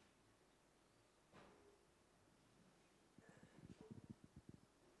shortly.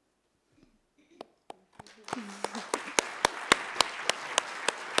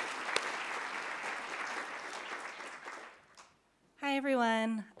 Hi,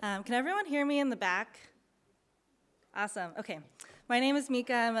 everyone. Can everyone hear me in the back? Awesome. Okay. My name is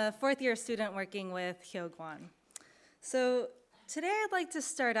Mika. I'm a fourth-year student working with Hyowon. So today I'd like to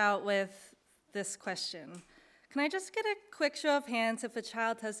start out with this question. Can I just get a quick show of hands if a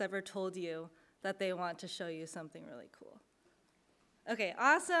child has ever told you that they want to show you something really cool? Okay,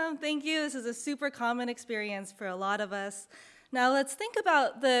 awesome. Thank you. This is a super common experience for a lot of us. Now let's think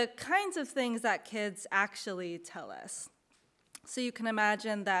about the kinds of things that kids actually tell us. So you can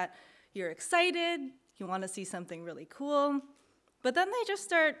imagine that you're excited, you want to see something really cool, but then they just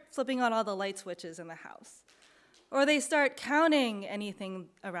start flipping on all the light switches in the house. Or they start counting anything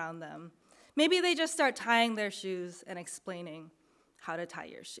around them. Maybe they just start tying their shoes and explaining how to tie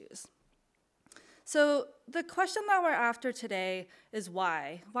your shoes. So the question that we're after today is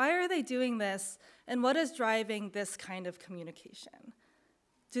why? Why are they doing this, and what is driving this kind of communication?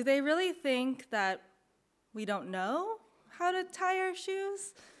 Do they really think that we don't know how to tie our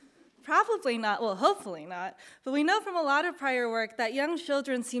shoes? Probably not, well, hopefully not, but we know from a lot of prior work that young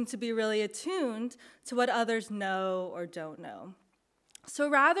children seem to be really attuned to what others know or don't know. So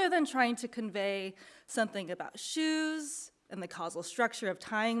rather than trying to convey something about shoes and the causal structure of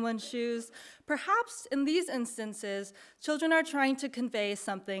tying one's shoes, perhaps in these instances, children are trying to convey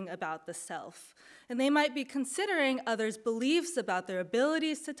something about the self. And they might be considering others' beliefs about their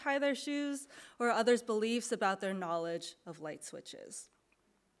abilities to tie their shoes or others' beliefs about their knowledge of light switches.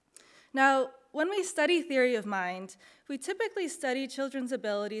 Now, when we study theory of mind, we typically study children's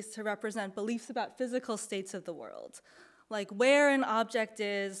abilities to represent beliefs about physical states of the world, like where an object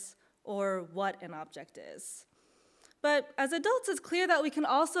is or what an object is. But as adults, it's clear that we can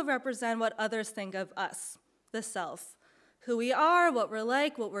also represent what others think of us, the self, who we are, what we're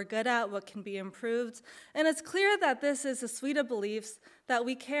like, what we're good at, what can be improved. And it's clear that this is a suite of beliefs that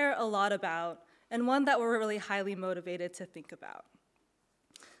we care a lot about and one that we're really highly motivated to think about.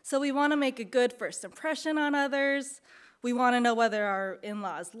 So we want to make a good first impression on others. We want to know whether our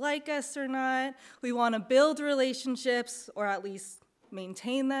in-laws like us or not. We want to build relationships, or at least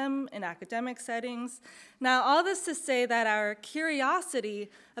maintain them in academic settings. Now, all this to say that our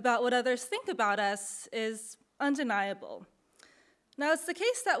curiosity about what others think about us is undeniable. Now, it's the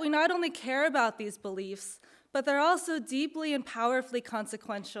case that we not only care about these beliefs, but they're also deeply and powerfully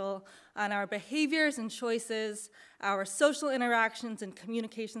consequential on our behaviors and choices, our social interactions and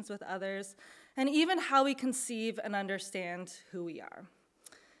communications with others, and even how we conceive and understand who we are.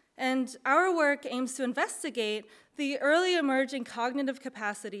 And our work aims to investigate the early emerging cognitive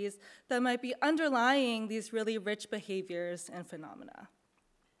capacities that might be underlying these really rich behaviors and phenomena.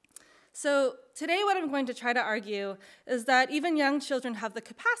 So today what I'm going to try to argue is that even young children have the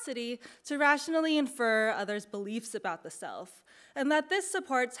capacity to rationally infer others' beliefs about the self, and that this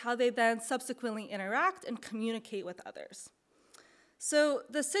supports how they then subsequently interact and communicate with others. So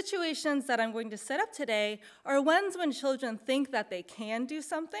the situations that I'm going to set up today are ones when children think that they can do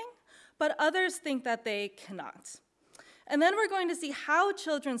something, but others think that they cannot. And then we're going to see how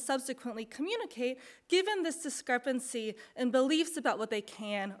children subsequently communicate given this discrepancy in beliefs about what they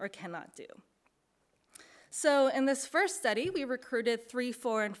can or cannot do. So in this first study, we recruited 3,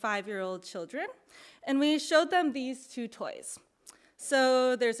 4, and 5-year-old children, and we showed them these 2 toys.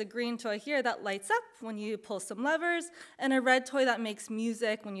 So there's a green toy here that lights up when you pull some levers, and a red toy that makes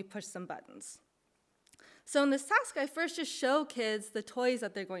music when you push some buttons. So in this task, I first just show kids the toys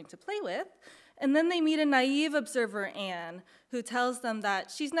that they're going to play with, and then they meet a naive observer, Anne, who tells them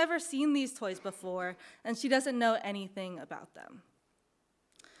that she's never seen these toys before, and she doesn't know anything about them.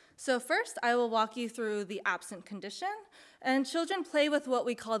 So first, I will walk you through the absent condition, and children play with what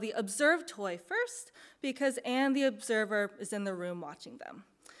we call the observed toy first, because Anne, the observer, is in the room watching them.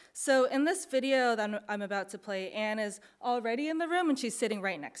 So in this video that I'm about to play, Anne is already in the room, and she's sitting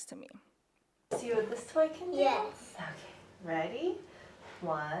right next to me. See what this toy can do? Yes. Okay, ready?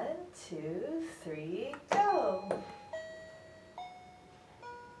 1, 2, 3, go.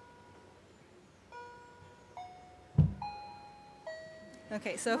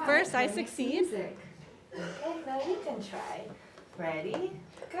 Okay, so first I succeed. Okay, now you can try. Ready?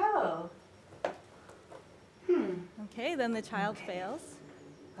 Go. Okay, then the child fails.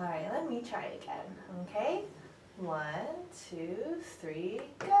 All right, let me try again. Okay? 1, 2, 3,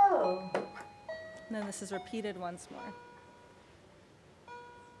 go. And then this is repeated once more.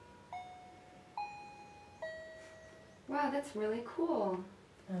 Wow, that's really cool.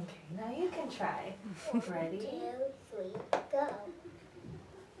 Okay, now you can try. Ready? 2, 3, go.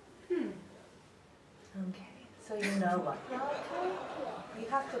 Okay, so you know what now, okay? You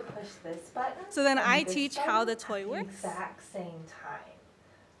have to push this button. So then and I this teach button how the toy at works. the exact same time.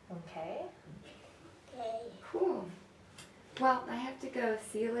 Okay? Okay. Cool. Well, I have to go.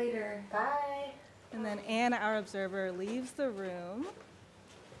 See you later. Bye. And then Anne, our observer, leaves the room.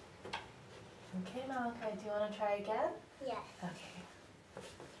 Okay, Malachi, do you want to try again? Yes. Okay.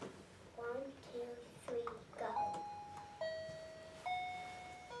 1, 2, 3, go.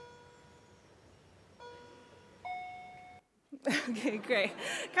 Okay, great.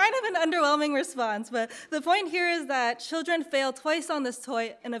 Kind of an underwhelming response, but the point here is that children fail twice on this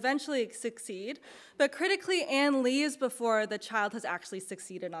toy and eventually succeed, but critically, Anne leaves before the child has actually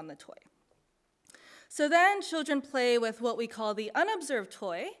succeeded on the toy. So then children play with what we call the unobserved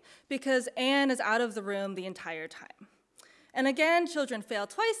toy because Anne is out of the room the entire time. And again, children fail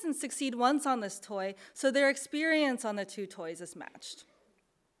twice and succeed once on this toy, so their experience on the 2 toys is matched.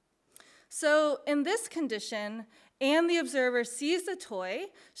 So in this condition, Anne, the observer, sees the toy,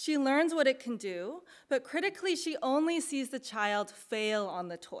 she learns what it can do, but critically, she only sees the child fail on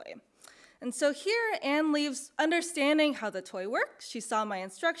the toy. And so here, Anne leaves understanding how the toy works. She saw my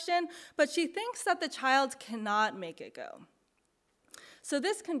instruction, but she thinks that the child cannot make it go. So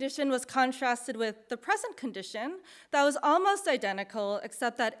this condition was contrasted with the present condition that was almost identical,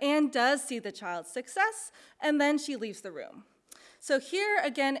 except that Anne does see the child's success, and then she leaves the room. So here,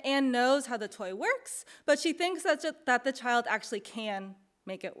 again, Anne knows how the toy works, but she thinks that the child actually can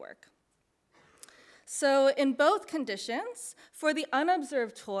make it work. So in both conditions, for the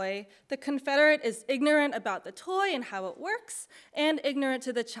unobserved toy, the confederate is ignorant about the toy and how it works, and ignorant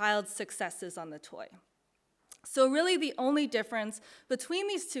to the child's successes on the toy. So really the only difference between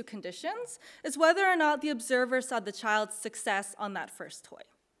these 2 conditions is whether or not the observer saw the child's success on that first toy.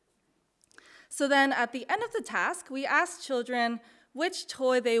 So then at the end of the task, we asked children which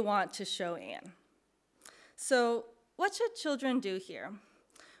toy they want to show Anne. So what should children do here?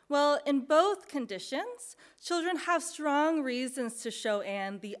 Well, in both conditions, children have strong reasons to show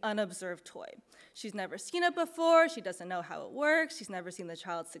Anne the unobserved toy. She's never seen it before, she doesn't know how it works, she's never seen the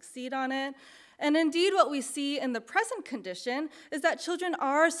child succeed on it. And indeed, what we see in the present condition is that children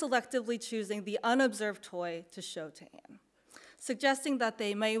are selectively choosing the unobserved toy to show to Anne, suggesting that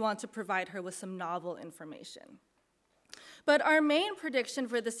they may want to provide her with some novel information. But our main prediction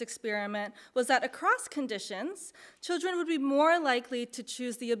for this experiment was that across conditions, children would be more likely to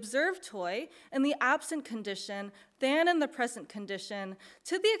choose the observed toy in the absent condition than in the present condition,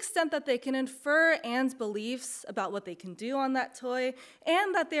 to the extent that they can infer Anne's beliefs about what they can do on that toy,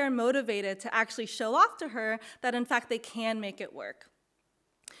 and that they are motivated to actually show off to her that in fact they can make it work.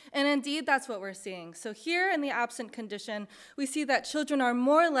 And indeed, that's what we're seeing. So here in the absent condition, we see that children are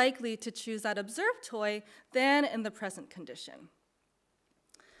more likely to choose that observed toy than in the present condition.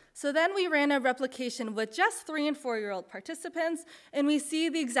 So then we ran a replication with just 3- and 4-year-old participants, and we see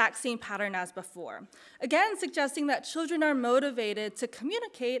the exact same pattern as before. Again, suggesting that children are motivated to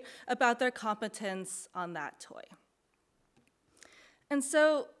communicate about their competence on that toy. And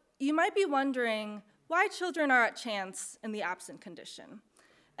so you might be wondering why children are at chance in the absent condition.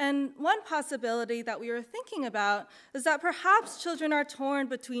 And one possibility that we were thinking about is that perhaps children are torn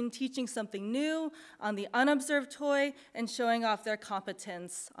between teaching something new on the unobserved toy and showing off their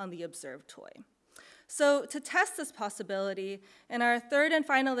competence on the observed toy. So to test this possibility, in our third and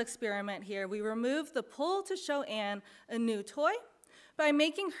final experiment here, we removed the pull to show Anne a new toy by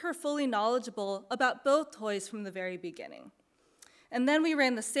making her fully knowledgeable about both toys from the very beginning. And then we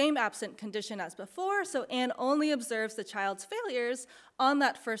ran the same absent condition as before, so Anne only observes the child's failures on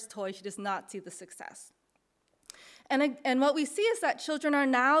that first toy. She does not see the success. And what we see is that children are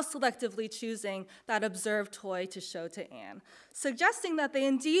now selectively choosing that observed toy to show to Anne, suggesting that they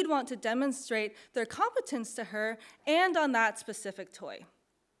indeed want to demonstrate their competence to her and on that specific toy.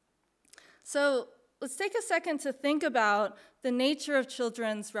 So let's take a second to think about the nature of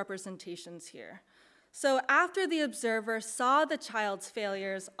children's representations here. So after the observer saw the child's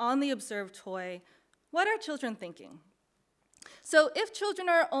failures on the observed toy, what are children thinking? So if children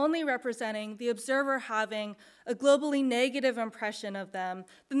are only representing the observer having a globally negative impression of them,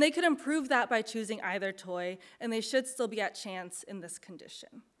 then they could improve that by choosing either toy, and they should still be at chance in this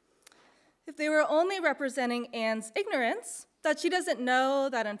condition. If they were only representing Anne's ignorance, that she doesn't know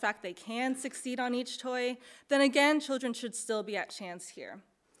that in fact they can succeed on each toy, then again, children should still be at chance here.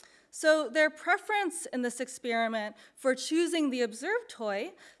 So their preference in this experiment for choosing the observed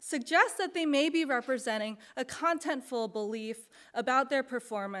toy suggests that they may be representing a contentful belief about their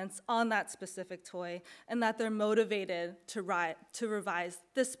performance on that specific toy, and that they're motivated to revise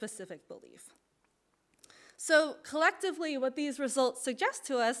this specific belief. So collectively, what these results suggest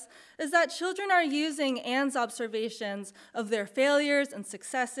to us is that children are using Anne's observations of their failures and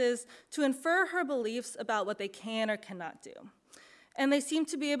successes to infer her beliefs about what they can or cannot do. And they seem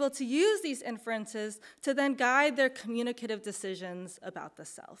to be able to use these inferences to then guide their communicative decisions about the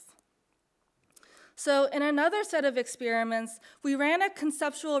self. So in another set of experiments, we ran a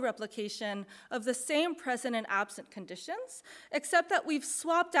conceptual replication of the same present and absent conditions, except that we've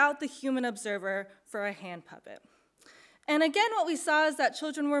swapped out the human observer for a hand puppet. And again, what we saw is that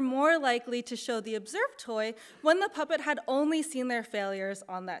children were more likely to show the observed toy when the puppet had only seen their failures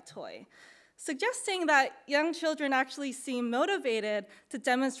on that toy, suggesting that young children actually seem motivated to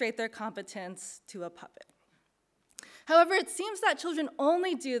demonstrate their competence to a puppet. However, it seems that children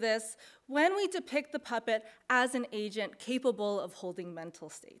only do this when we depict the puppet as an agent capable of holding mental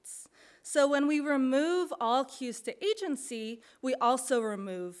states. So when we remove all cues to agency, we also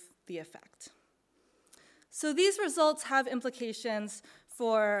remove the effect. So these results have implications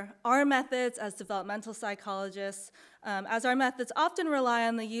for our methods as developmental psychologists, as our methods often rely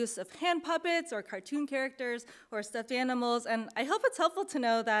on the use of hand puppets or cartoon characters or stuffed animals, and I hope it's helpful to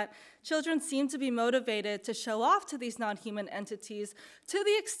know that children seem to be motivated to show off to these non-human entities to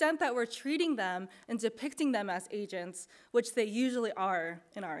the extent that we're treating them and depicting them as agents, which they usually are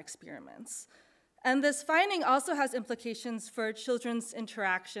in our experiments. And this finding also has implications for children's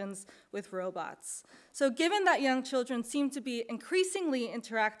interactions with robots. So given that young children seem to be increasingly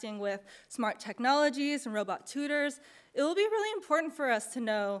interacting with smart technologies and robot tutors, it will be really important for us to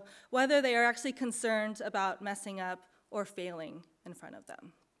know whether they are actually concerned about messing up or failing in front of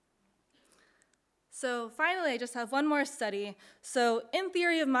them. So finally, I just have one more study. So in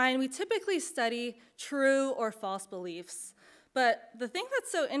theory of mind, we typically study true or false beliefs. But the thing that's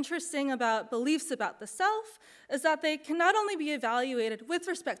so interesting about beliefs about the self is that they can not only be evaluated with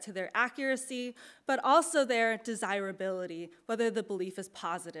respect to their accuracy, but also their desirability, whether the belief is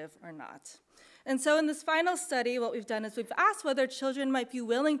positive or not. And so in this final study, what we've done is we've asked whether children might be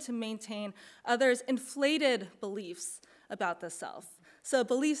willing to maintain others' inflated beliefs about the self. So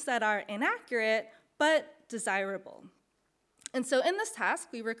beliefs that are inaccurate, but desirable. And so in this task,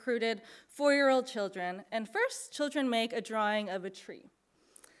 we recruited 4-year-old children, and first, children make a drawing of a tree.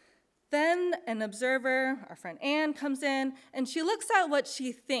 Then an observer, our friend Anne, comes in, and she looks at what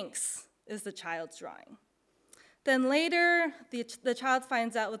she thinks is the child's drawing. Then later, the child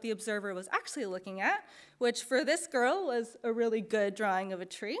finds out what the observer was actually looking at, which for this girl was a really good drawing of a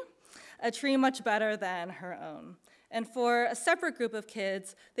tree much better than her own. And for a separate group of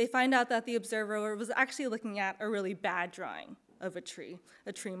kids, they find out that the observer was actually looking at a really bad drawing of a tree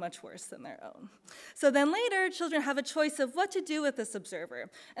much worse than their own. So then later, children have a choice of what to do with this observer.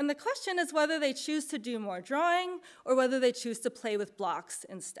 And the question is whether they choose to do more drawing or whether they choose to play with blocks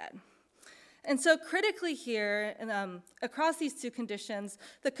instead. And so critically here, across these two conditions,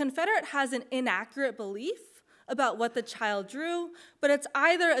 the confederate has an inaccurate belief about what the child drew, but it's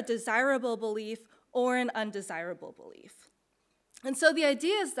either a desirable belief or an undesirable belief. And so the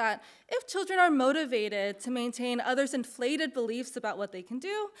idea is that if children are motivated to maintain others' inflated beliefs about what they can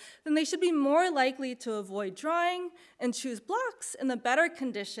do, then they should be more likely to avoid drawing and choose blocks in the better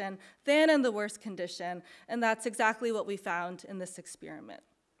condition than in the worse condition. And that's exactly what we found in this experiment.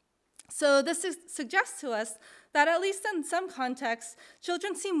 So this suggests to us that at least in some contexts,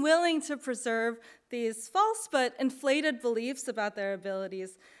 children seem willing to preserve these false but inflated beliefs about their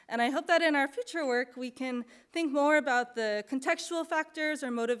abilities. And I hope that in our future work, we can think more about the contextual factors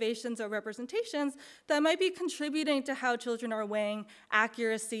or motivations or representations that might be contributing to how children are weighing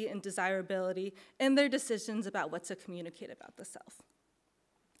accuracy and desirability in their decisions about what to communicate about the self.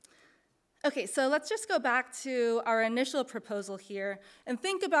 Okay, so let's just go back to our initial proposal here and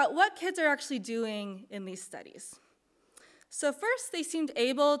think about what kids are actually doing in these studies. So first, they seemed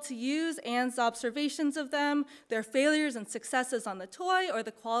able to use Anne's observations of them, their failures and successes on the toy, or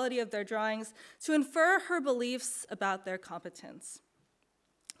the quality of their drawings, to infer her beliefs about their competence.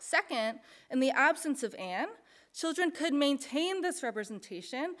 Second, in the absence of Anne, children could maintain this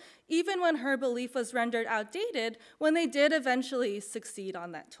representation even when her belief was rendered outdated when they did eventually succeed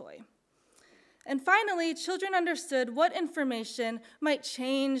on that toy. And finally, children understood what information might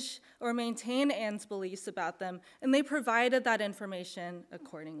change or maintain Anne's beliefs about them, and they provided that information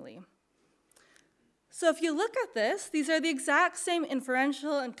accordingly. So if you look at this, these are the exact same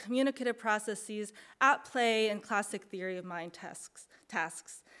inferential and communicative processes at play in classic theory of mind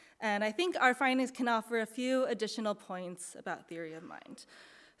tasks. And I think our findings can offer a few additional points about theory of mind.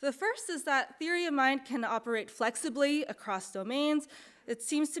 The first is that theory of mind can operate flexibly across domains. It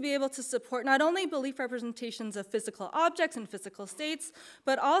seems to be able to support not only belief representations of physical objects and physical states,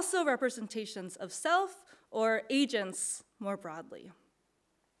 but also representations of self or agents more broadly.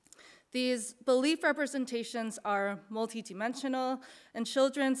 These belief representations are multidimensional, and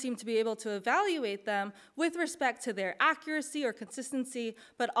children seem to be able to evaluate them with respect to their accuracy or consistency,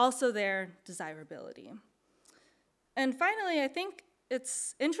 but also their desirability. And finally, I think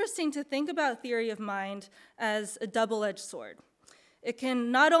it's interesting to think about theory of mind as a double-edged sword. It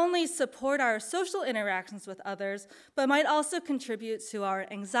can not only support our social interactions with others, but might also contribute to our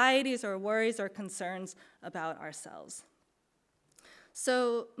anxieties or worries or concerns about ourselves.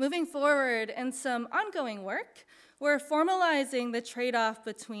 So moving forward in some ongoing work, we're formalizing the trade-off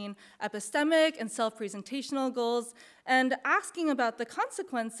between epistemic and self-presentational goals and asking about the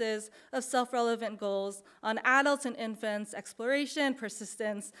consequences of self-relevant goals on adults and infants' exploration,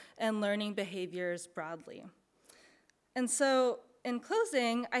 persistence, and learning behaviors broadly. And so, in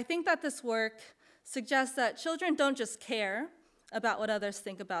closing, I think that this work suggests that children don't just care about what others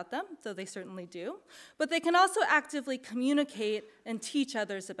think about them, though they certainly do, but they can also actively communicate and teach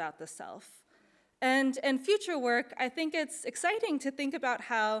others about the self. And in future work, I think it's exciting to think about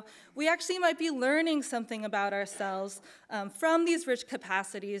how we actually might be learning something about ourselves from these rich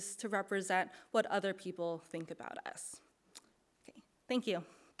capacities to represent what other people think about us. Okay, thank you.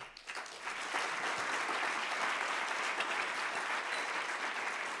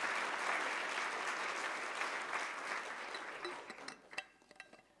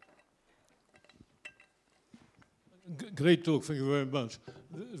 Great talk, thank you very much.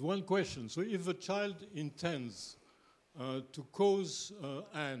 One question, so if a child intends to cause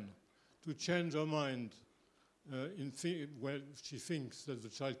Anne to change her mind when she thinks that the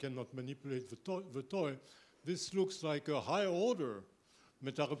child cannot manipulate the toy, this looks like a higher order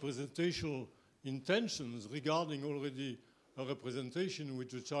meta-representational intentions regarding already a representation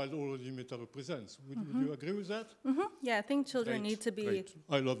which the child already meta-represents. Would you agree with that? Yeah, I think children need to be... Great.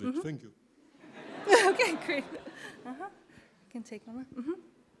 I love it, thank you. Okay, great. You can take one more. I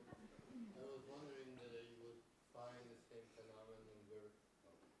was wondering whether you would find the same phenomenon where...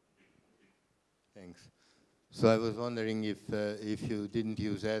 Thanks. So I was wondering if you didn't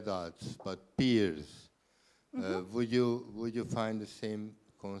use adults but peers, would you find the same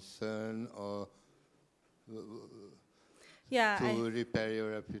concern or to repair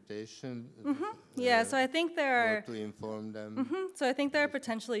your reputation? Yeah, so I think there are... Or to inform them? So I think there are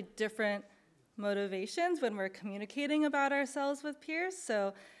potentially different motivations when we're communicating about ourselves with peers.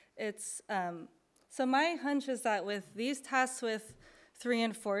 So it's so my hunch is that with these tasks with 3-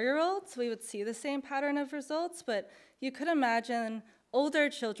 and 4-year-olds, we would see the same pattern of results, but you could imagine older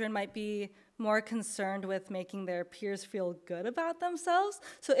children might be more concerned with making their peers feel good about themselves.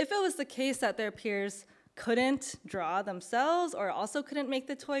 So if it was the case that their peers couldn't draw themselves or also couldn't make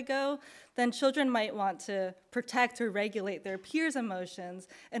the toy go, then children might want to protect or regulate their peers' emotions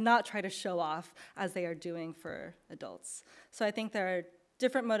and not try to show off as they are doing for adults. So I think there are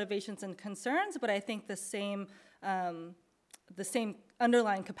different motivations and concerns, but I think the same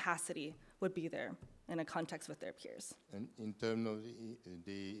underlying capacity would be there in a context with their peers. And in terms of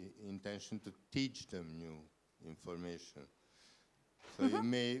the intention to teach them new information. So you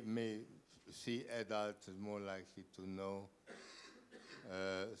may see adults as more likely to know,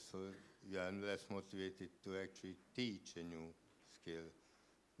 so you are less motivated to actually teach a new skill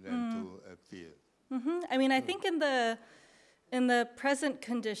than to a peer. I mean, I think in the present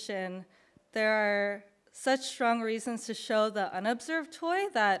condition, there are such strong reasons to show the unobserved toy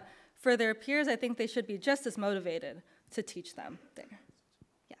that for their peers, I think they should be just as motivated to teach them there.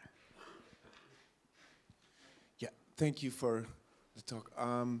 Yeah. Yeah, thank you for the talk.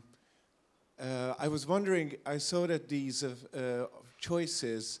 I was wondering, I saw that these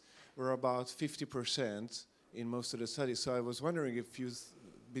choices were about 50% in most of the studies, so I was wondering if you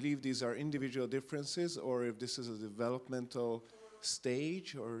believe these are individual differences or if this is a developmental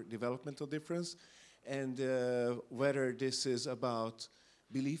stage or developmental difference, and whether this is about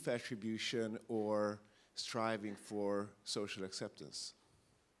belief attribution or striving for social acceptance.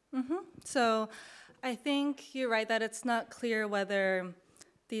 So I think you're right that it's not clear whether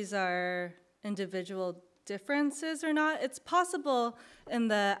these are individual differences or not. It's possible in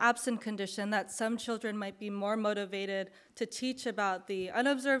the absent condition that some children might be more motivated to teach about the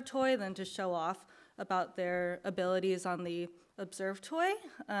unobserved toy than to show off about their abilities on the observed toy.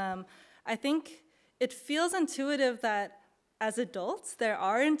 I think it feels intuitive that as adults there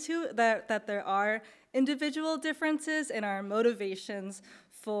are there are individual differences in our motivations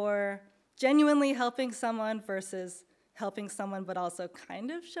for genuinely helping someone versus helping someone but also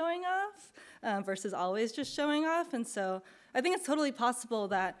kind of showing off versus always just showing off. And so I think it's totally possible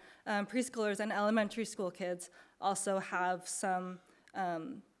that preschoolers and elementary school kids also have some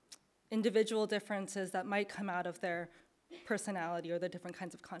individual differences that might come out of their personality or the different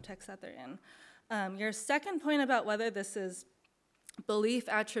kinds of contexts that they're in. Your second point about whether this is belief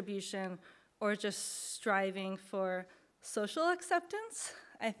attribution or just striving for social acceptance,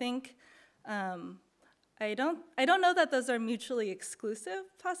 I think I don't know that those are mutually exclusive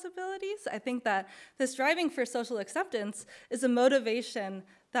possibilities. I think that the striving for social acceptance is a motivation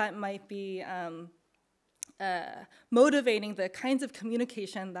that might be motivating the kinds of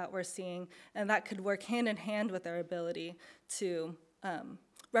communication that we're seeing, and that could work hand in hand with our ability to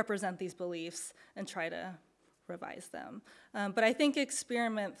represent these beliefs and try to revise them. But I think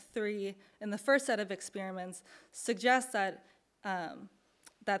experiment 3 in the first set of experiments suggests that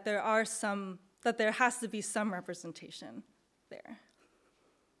that there has to be some representation there.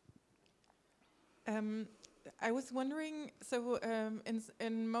 I was wondering, so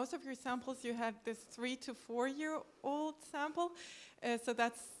in most of your samples you had this 3 to 4 year old sample, so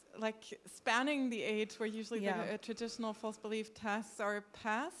that's like spanning the age where usually the traditional false belief tests are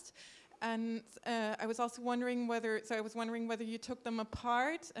passed. And I was also wondering whether you took them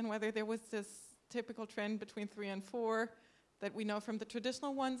apart and whether there was this typical trend between 3 and 4 that we know from the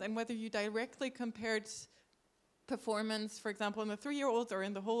traditional ones, and whether you directly compared performance, for example, in the 3-year-olds or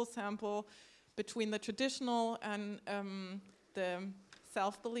in the whole sample between the traditional and the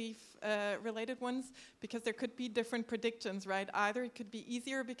self-belief related ones, because there could be different predictions, right? Either it could be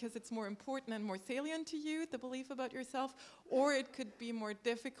easier because it's more important and more salient to you, the belief about yourself, or it could be more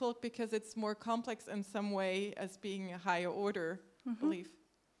difficult because it's more complex in some way as being a higher order belief.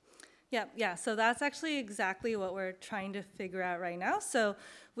 Yeah, so that's actually exactly what we're trying to figure out right now. So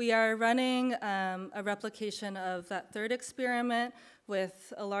we are running a replication of that third experiment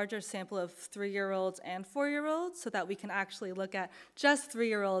with a larger sample of 3-year-olds and 4-year-olds so that we can actually look at just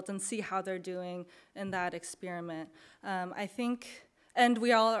 3-year-olds and see how they're doing in that experiment. I think, and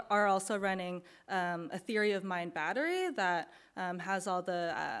we are also running a theory of mind battery that has all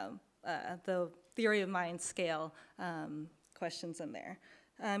the theory of mind scale questions in there.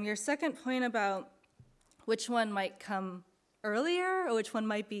 Your second point about which one might come earlier or which one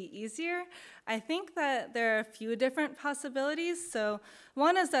might be easier, I think that there are a few different possibilities. So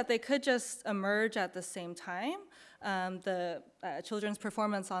one is that they could just emerge at the same time, the children's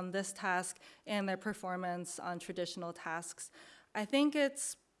performance on this task and their performance on traditional tasks. I think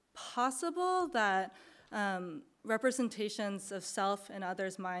it's possible that representations of self in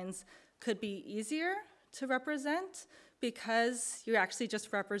others' minds could be easier to represent because you're actually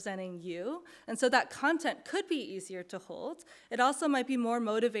just representing you. And so that content could be easier to hold. It also might be more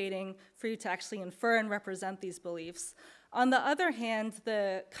motivating for you to actually infer and represent these beliefs. On the other hand,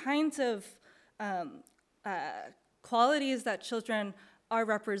 the kinds of qualities that children are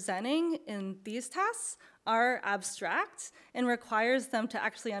representing in these tasks are abstract and requires them to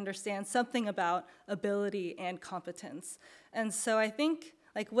actually understand something about ability and competence. And so I think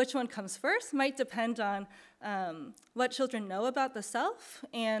which one comes first might depend on what children know about the self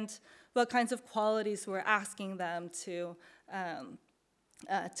and what kinds of qualities we're asking them to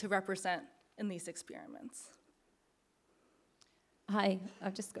represent in these experiments. Hi,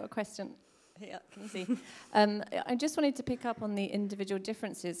 I've just got a question. Here, can you see? I just wanted to pick up on the individual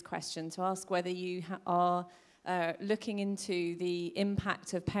differences question to ask whether you are looking into the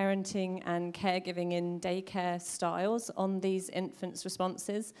impact of parenting and caregiving in daycare styles on these infants'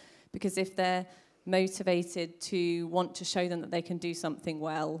 responses, because if they're motivated to want to show them that they can do something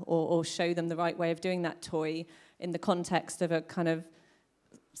well, or show them the right way of doing that toy in the context of a kind of,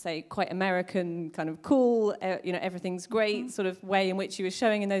 say, quite American, kind of cool, everything's great sort of way in which you were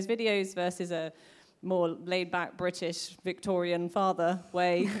showing in those videos versus a more laid-back British Victorian father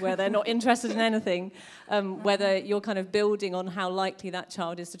way where they're not interested in anything, whether you're kind of building on how likely that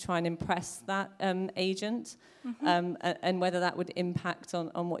child is to try and impress that agent, and whether that would impact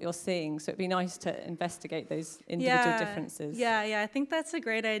on what you're seeing. So it'd be nice to investigate those individual differences. Yeah, I think that's a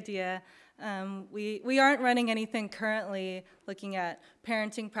great idea. We aren't running anything currently looking at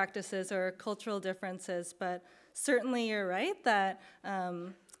parenting practices or cultural differences, but certainly you're right that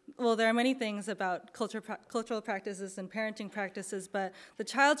well, there are many things about cultural practices and parenting practices, but the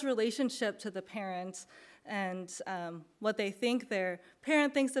child's relationship to the parent and what they think their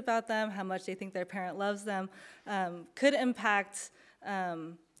parent thinks about them, how much they think their parent loves them, could impact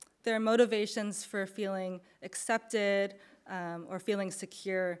their motivations for feeling accepted or feeling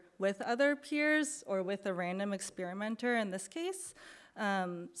secure with other peers or with a random experimenter in this case.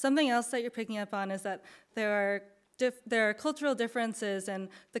 Something else that you're picking up on is that there are cultural differences in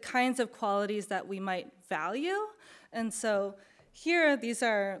the kinds of qualities that we might value. And so here, these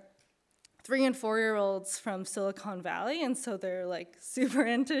are 3- and 4-year-olds from Silicon Valley, and so they're like super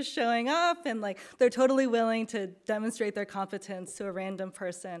into showing up, and like they're totally willing to demonstrate their competence to a random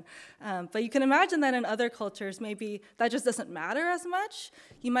person. But you can imagine that in other cultures, maybe that just doesn't matter as much.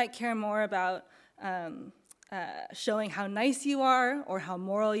 You might care more about showing how nice you are, or how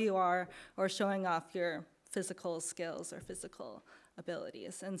moral you are, or showing off your physical skills or physical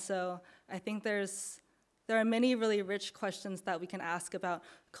abilities. And so I think there are many really rich questions that we can ask about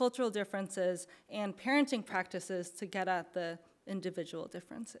cultural differences and parenting practices to get at the individual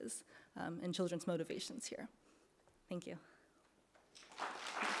differences in children's motivations here. Thank you.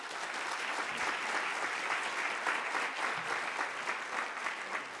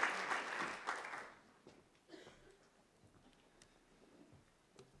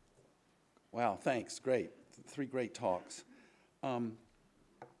 Wow, thanks, great. 3 great talks.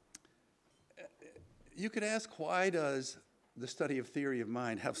 You could ask, why does the study of theory of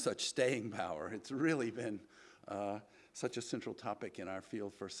mind have such staying power? It's really been such a central topic in our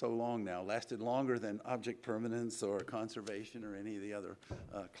field for so long now, lasted longer than object permanence or conservation or any of the other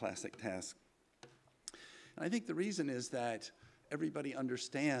classic tasks. And I think the reason is that everybody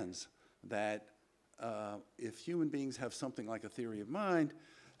understands that if human beings have something like a theory of mind,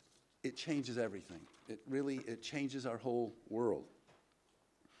 it changes everything. It changes our whole world.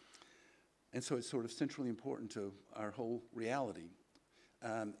 And so it's sort of centrally important to our whole reality.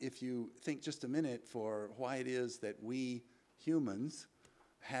 If you think just a minute for why it is that we humans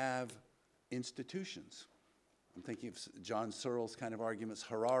have institutions. I'm thinking of John Searle's kind of arguments,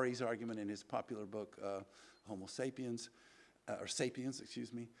 Harari's argument in his popular book, Homo sapiens, or Sapiens,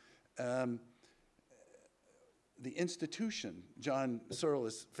 excuse me. The institution, John Searle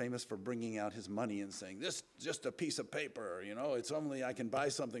is famous for bringing out his money and saying, this is just a piece of paper, you know, it's only I can buy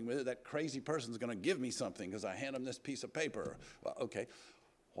something with it. That crazy person's going to give me something because I hand him this piece of paper. Well, okay,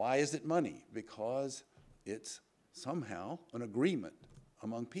 why is it money? Because it's somehow an agreement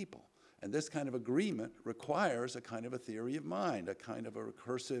among people. And this kind of agreement requires a kind of a theory of mind, a kind of a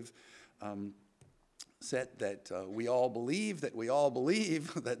recursive set that we all believe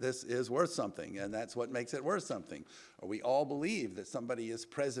that this is worth something, and that's what makes it worth something. Or we all believe that somebody is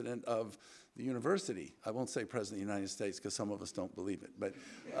president of the university. I won't say president of the United States because some of us don't believe it, but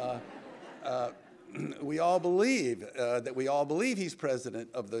we all believe that we all believe he's president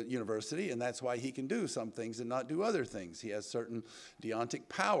of the university, and that's why he can do some things and not do other things. He has certain deontic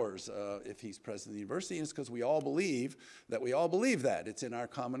powers if he's president of the university, and it's because we all believe that. It's in our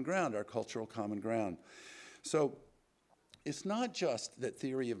common ground, our cultural common ground. So it's not just that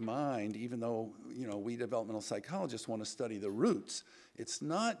theory of mind, even though we developmental psychologists want to study the roots. It's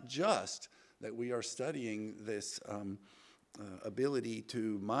not just that we are studying this ability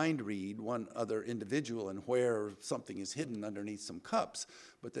to mind read one other individual and where something is hidden underneath some cups,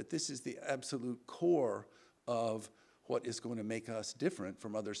 but that this is the absolute core of what is going to make us different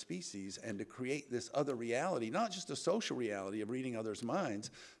from other species, and to create this other reality, not just a social reality of reading others' minds,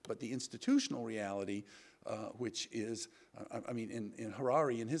 but the institutional reality which is, I mean, in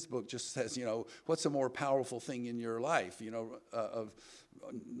Harari, in his book, just says, you know, what's a more powerful thing in your life, you know, of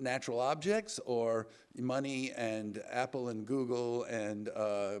natural objects or money and Apple and Google and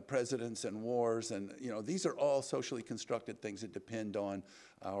presidents and wars, and, you know, these are all socially constructed things that depend on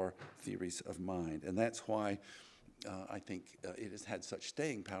our theories of mind. And that's why I think it has had such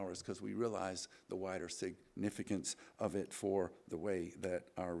staying power, is because we realize the wider significance of it for the way that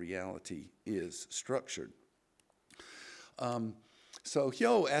our reality is structured. So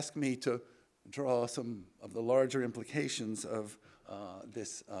Hyowon asked me to draw some of the larger implications of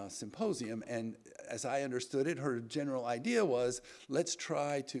this symposium, and as I understood it, her general idea was, let's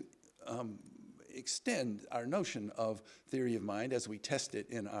try to extend our notion of theory of mind as we test it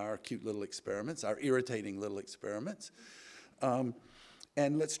in our cute little experiments, our irritating little experiments. And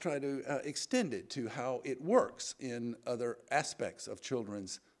let's try to extend it to how it works in other aspects of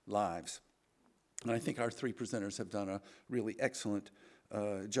children's lives. And I think our three presenters have done a really excellent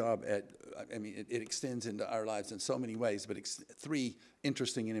job at, I mean, it extends into our lives in so many ways, but three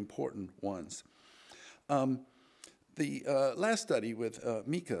interesting and important ones. The last study with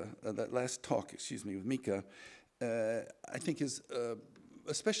Mika, that last talk, excuse me, with Mika, I think is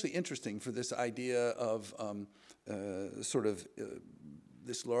especially interesting for this idea of sort of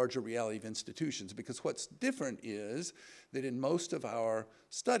this larger reality of institutions, because what's different is that in most of our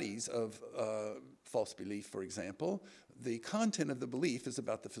studies of false belief, for example, the content of the belief is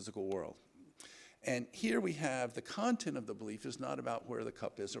about the physical world. And here we have the content of the belief is not about where the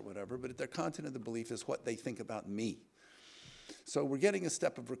cup is or whatever, but their content of the belief is what they think about me. So we're getting a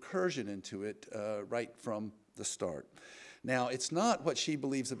step of recursion into it right from the start. Now, it's not what she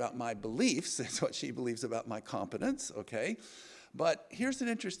believes about my beliefs, it's what she believes about my competence, okay? But here's an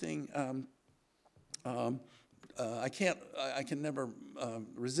interesting, I can never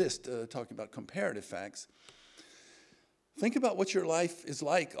resist talking about comparative facts. Think about what your life is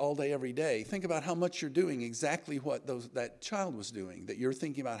like all day, every day. Think about how much you're doing exactly what that child was doing, that you're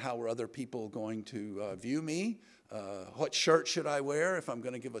thinking about how are other people going to view me, what shirt should I wear if I'm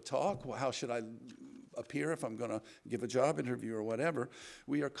going to give a talk, how should I appear if I'm going to give a job interview or whatever.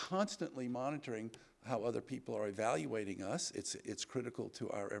 We are constantly monitoring how other people are evaluating us. It's critical to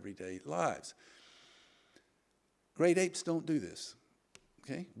our everyday lives. Great apes don't do this,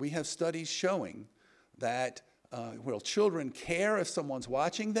 okay? We have studies showing that well, children care if someone's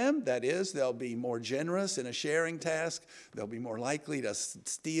watching them. That is, they'll be more generous in a sharing task. They'll be more likely to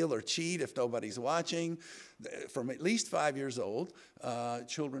steal or cheat if nobody's watching. From at least 5 years old,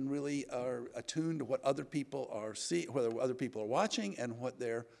 children really are attuned to what other people are whether other people are watching and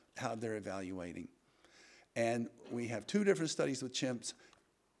how they're evaluating. And we have 2 different studies with chimps,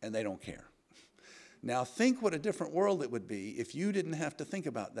 and they don't care. Now think what a different world it would be if you didn't have to think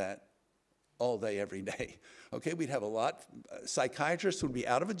about that all day, every day. Okay, we'd have a lot. Psychiatrists would be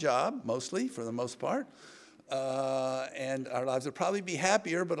out of a job, mostly, for the most part. And our lives would probably be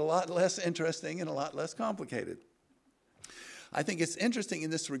happier, but a lot less interesting and a lot less complicated. I think it's interesting in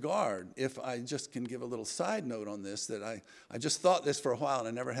this regard, if I just can give a little side note on this, that I just thought this for a while and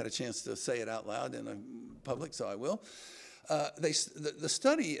I never had a chance to say it out loud in a public, so I will. The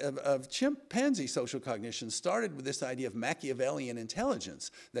study of chimpanzee social cognition started with this idea of Machiavellian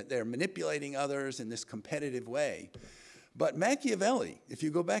intelligence, that they're manipulating others in this competitive way. But Machiavelli, if you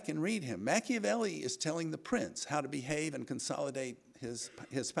go back and read him, Machiavelli is telling the prince how to behave and consolidate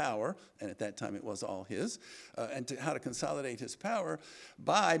his power, and at that time it was all his, and how to consolidate his power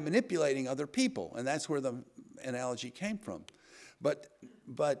by manipulating other people, and that's where the analogy came from. But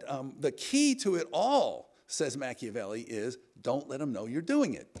the key to it all, says Machiavelli, is don't let them know you're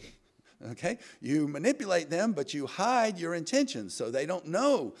doing it. Okay? You manipulate them, but you hide your intentions, so they don't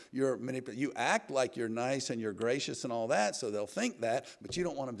know you're manipulating. You act like you're nice and you're gracious and all that, so they'll think that, but you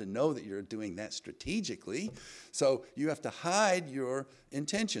don't want them to know that you're doing that strategically. So you have to hide your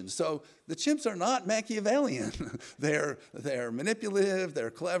intentions. So the chimps are not Machiavellian. They're manipulative, they're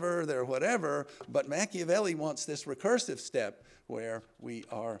clever, they're whatever, but Machiavelli wants this recursive step where we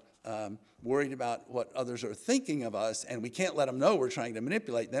are worried about what others are thinking of us, and we can't let them know we're trying to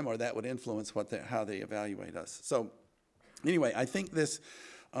manipulate them, or that would influence how they evaluate us. So anyway, I think this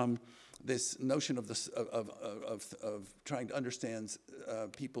notion of trying to understand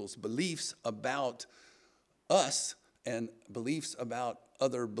people's beliefs about us and beliefs about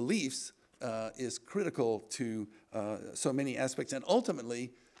other beliefs is critical to so many aspects, and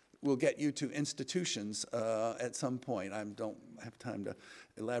ultimately will get you to institutions at some point. I don't have time to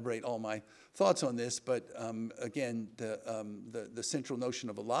elaborate all my thoughts on this, but again, the central notion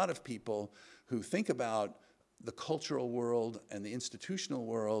of a lot of people who think about the cultural world and the institutional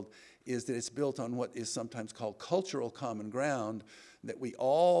world is that it's built on what is sometimes called cultural common ground, that we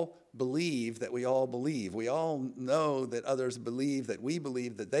all believe that we all believe. We all know that others believe that we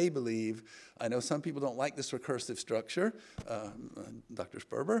believe that they believe. I know some people don't like this recursive structure, Dr.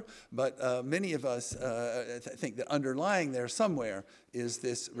 Sperber, but many of us think that underlying there somewhere is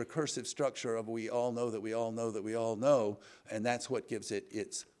this recursive structure of we all know that we all know that we all know, and that's what gives it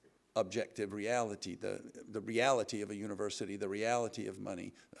its objective reality, the reality of a university, the reality of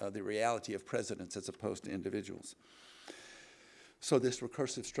money, the reality of presidents as opposed to individuals. So this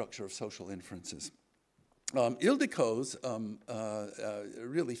recursive structure of social inferences. Ildikó's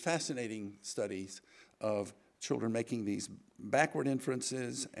really fascinating studies of children making these backward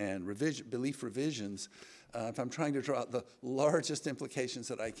inferences and belief revisions. If I'm trying to draw out the largest implications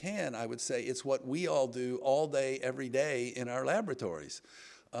that I can, I would say it's what we all do all day, every day in our laboratories.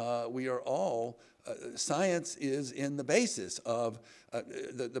 We are all, science is in the basis of,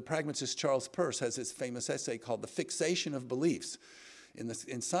 the pragmatist Charles Peirce has this famous essay called The Fixation of Beliefs.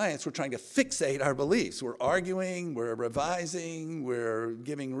 In science, we're trying to fixate our beliefs. We're arguing, we're revising, we're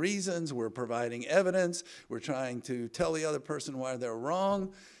giving reasons, we're providing evidence, we're trying to tell the other person why they're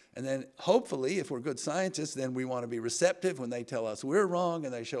wrong. And then hopefully, if we're good scientists, then we want to be receptive when they tell us we're wrong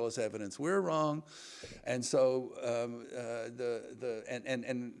and they show us evidence we're wrong. And so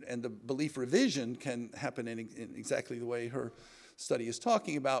the belief revision can happen in exactly the way her study is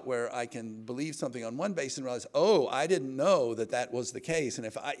talking about, where I can believe something on one basis and realize, oh, I didn't know that that was the case. And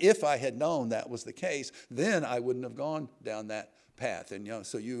if I had known that was the case, then I wouldn't have gone down that path. And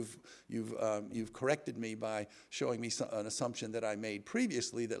so you've corrected me by showing me an assumption that I made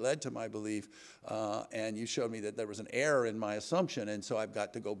previously that led to my belief, and you showed me that there was an error in my assumption, and so I've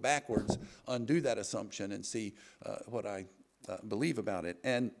got to go backwards, undo that assumption, and see what I believe about it.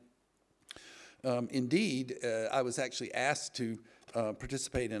 And indeed, I was actually asked to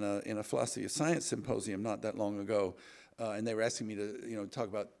participate in a philosophy of science symposium not that long ago, and they were asking me to talk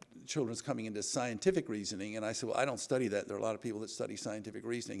about children's coming into scientific reasoning, and I said, well, I don't study that. There are a lot of people that study scientific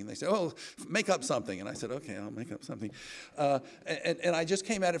reasoning, and they say, oh, make up something. And I said, okay, I'll make up something. And I just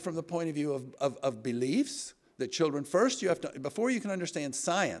came at it from the point of view of beliefs, that children, first you have to, before you can understand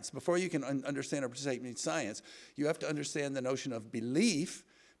science, before you can understand or participate in science, you have to understand the notion of belief,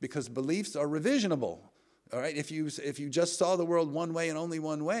 because beliefs are revisionable. All right, if you just saw the world one way and only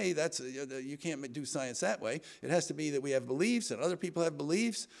one way, you can't do science that way. It has to be that we have beliefs and other people have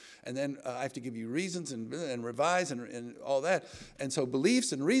beliefs, and then I have to give you reasons and revise and all that. And so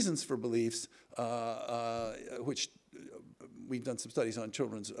beliefs and reasons for beliefs, which we've done some studies on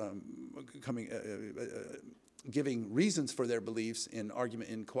children's giving reasons for their beliefs in argument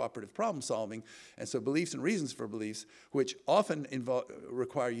in cooperative problem solving. And so beliefs and reasons for beliefs, which often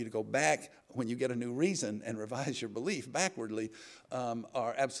require you to go back when you get a new reason and revise your belief backwardly,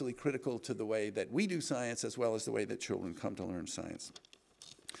 are absolutely critical to the way that we do science as well as the way that children come to learn science.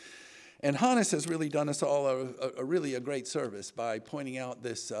 And Hannes has really done us all a great service by pointing out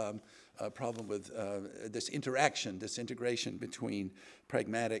this problem with this integration between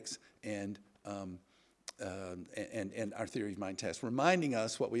pragmatics and our theory of mind tasks, reminding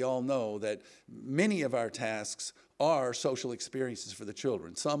us what we all know, that many of our tasks are social experiences for the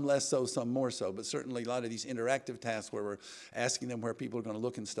children, some less so, some more so, but certainly a lot of these interactive tasks where we're asking them where people are going to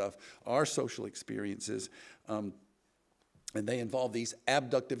look and stuff are social experiences. And they involve these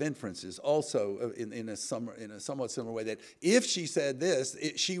abductive inferences also in a somewhat similar way, that if she said this,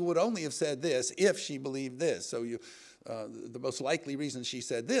 she would only have said this if she believed this. So the most likely reason she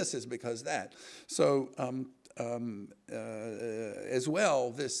said this is because that. So as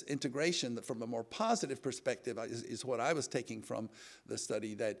well, this integration from a more positive perspective is what I was taking from the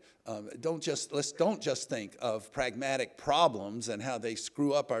study, that let's don't just think of pragmatic problems and how they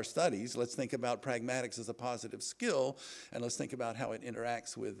screw up our studies. Let's think about pragmatics as a positive skill, and let's think about how it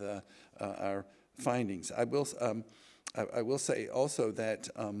interacts with our findings. I will say also that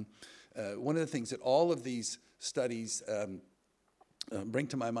one of the things that all of these studies bring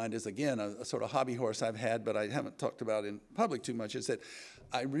to my mind is, again, a sort of hobby horse I've had, but I haven't talked about in public too much, is that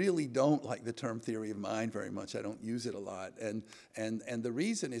I really don't like the term theory of mind very much. I don't use it a lot. And the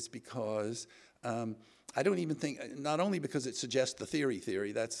reason is because I don't even think, not only because it suggests the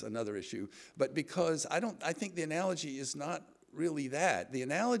theory, that's another issue, but because I think the analogy is not really that. The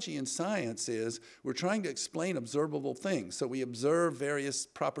analogy in science is we're trying to explain observable things. So we observe various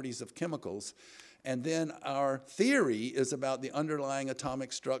properties of chemicals, and then our theory is about the underlying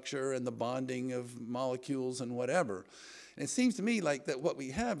atomic structure and the bonding of molecules and whatever. And it seems to me like that what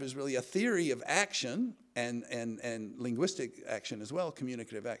we have is really a theory of action and linguistic action as well,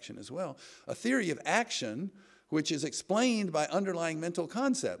 communicative action as well. A theory of action which is explained by underlying mental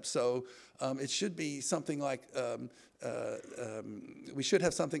concepts. So it should be something like, we should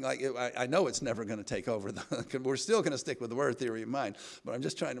have something like, I know it's never going to take over, we're still going to stick with the word theory of mind, but I'm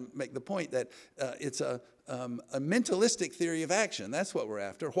just trying to make the point that it's a mentalistic theory of action. That's what we're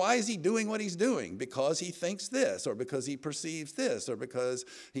after. Why is he doing what he's doing? Because he thinks this, or because he perceives this, or because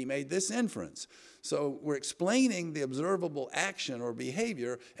he made this inference. So we're explaining the observable action or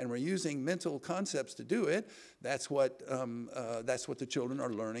behavior, and we're using mental concepts to do it. That's what the children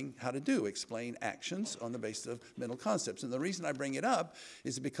are learning how to do, explain actions on the basis of mental concepts. And the reason I bring it up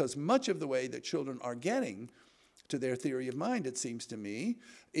is because much of the way that children are getting to their theory of mind, it seems to me,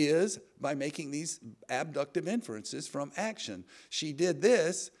 is by making these abductive inferences from action. She did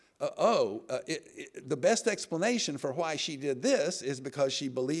this. The best explanation for why she did this is because she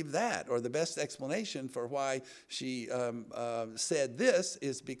believed that, or the best explanation for why she said this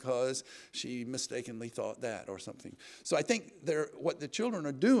is because she mistakenly thought that, or something. So I think what the children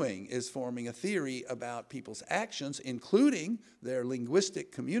are doing is forming a theory about people's actions, including their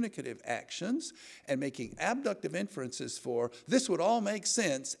linguistic communicative actions, and making abductive inferences for this would all make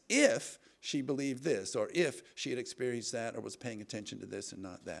sense if she believed this, or if she had experienced that, or was paying attention to this and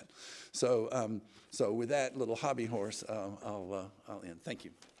not that. So with that little hobby horse, I'll end. Thank you.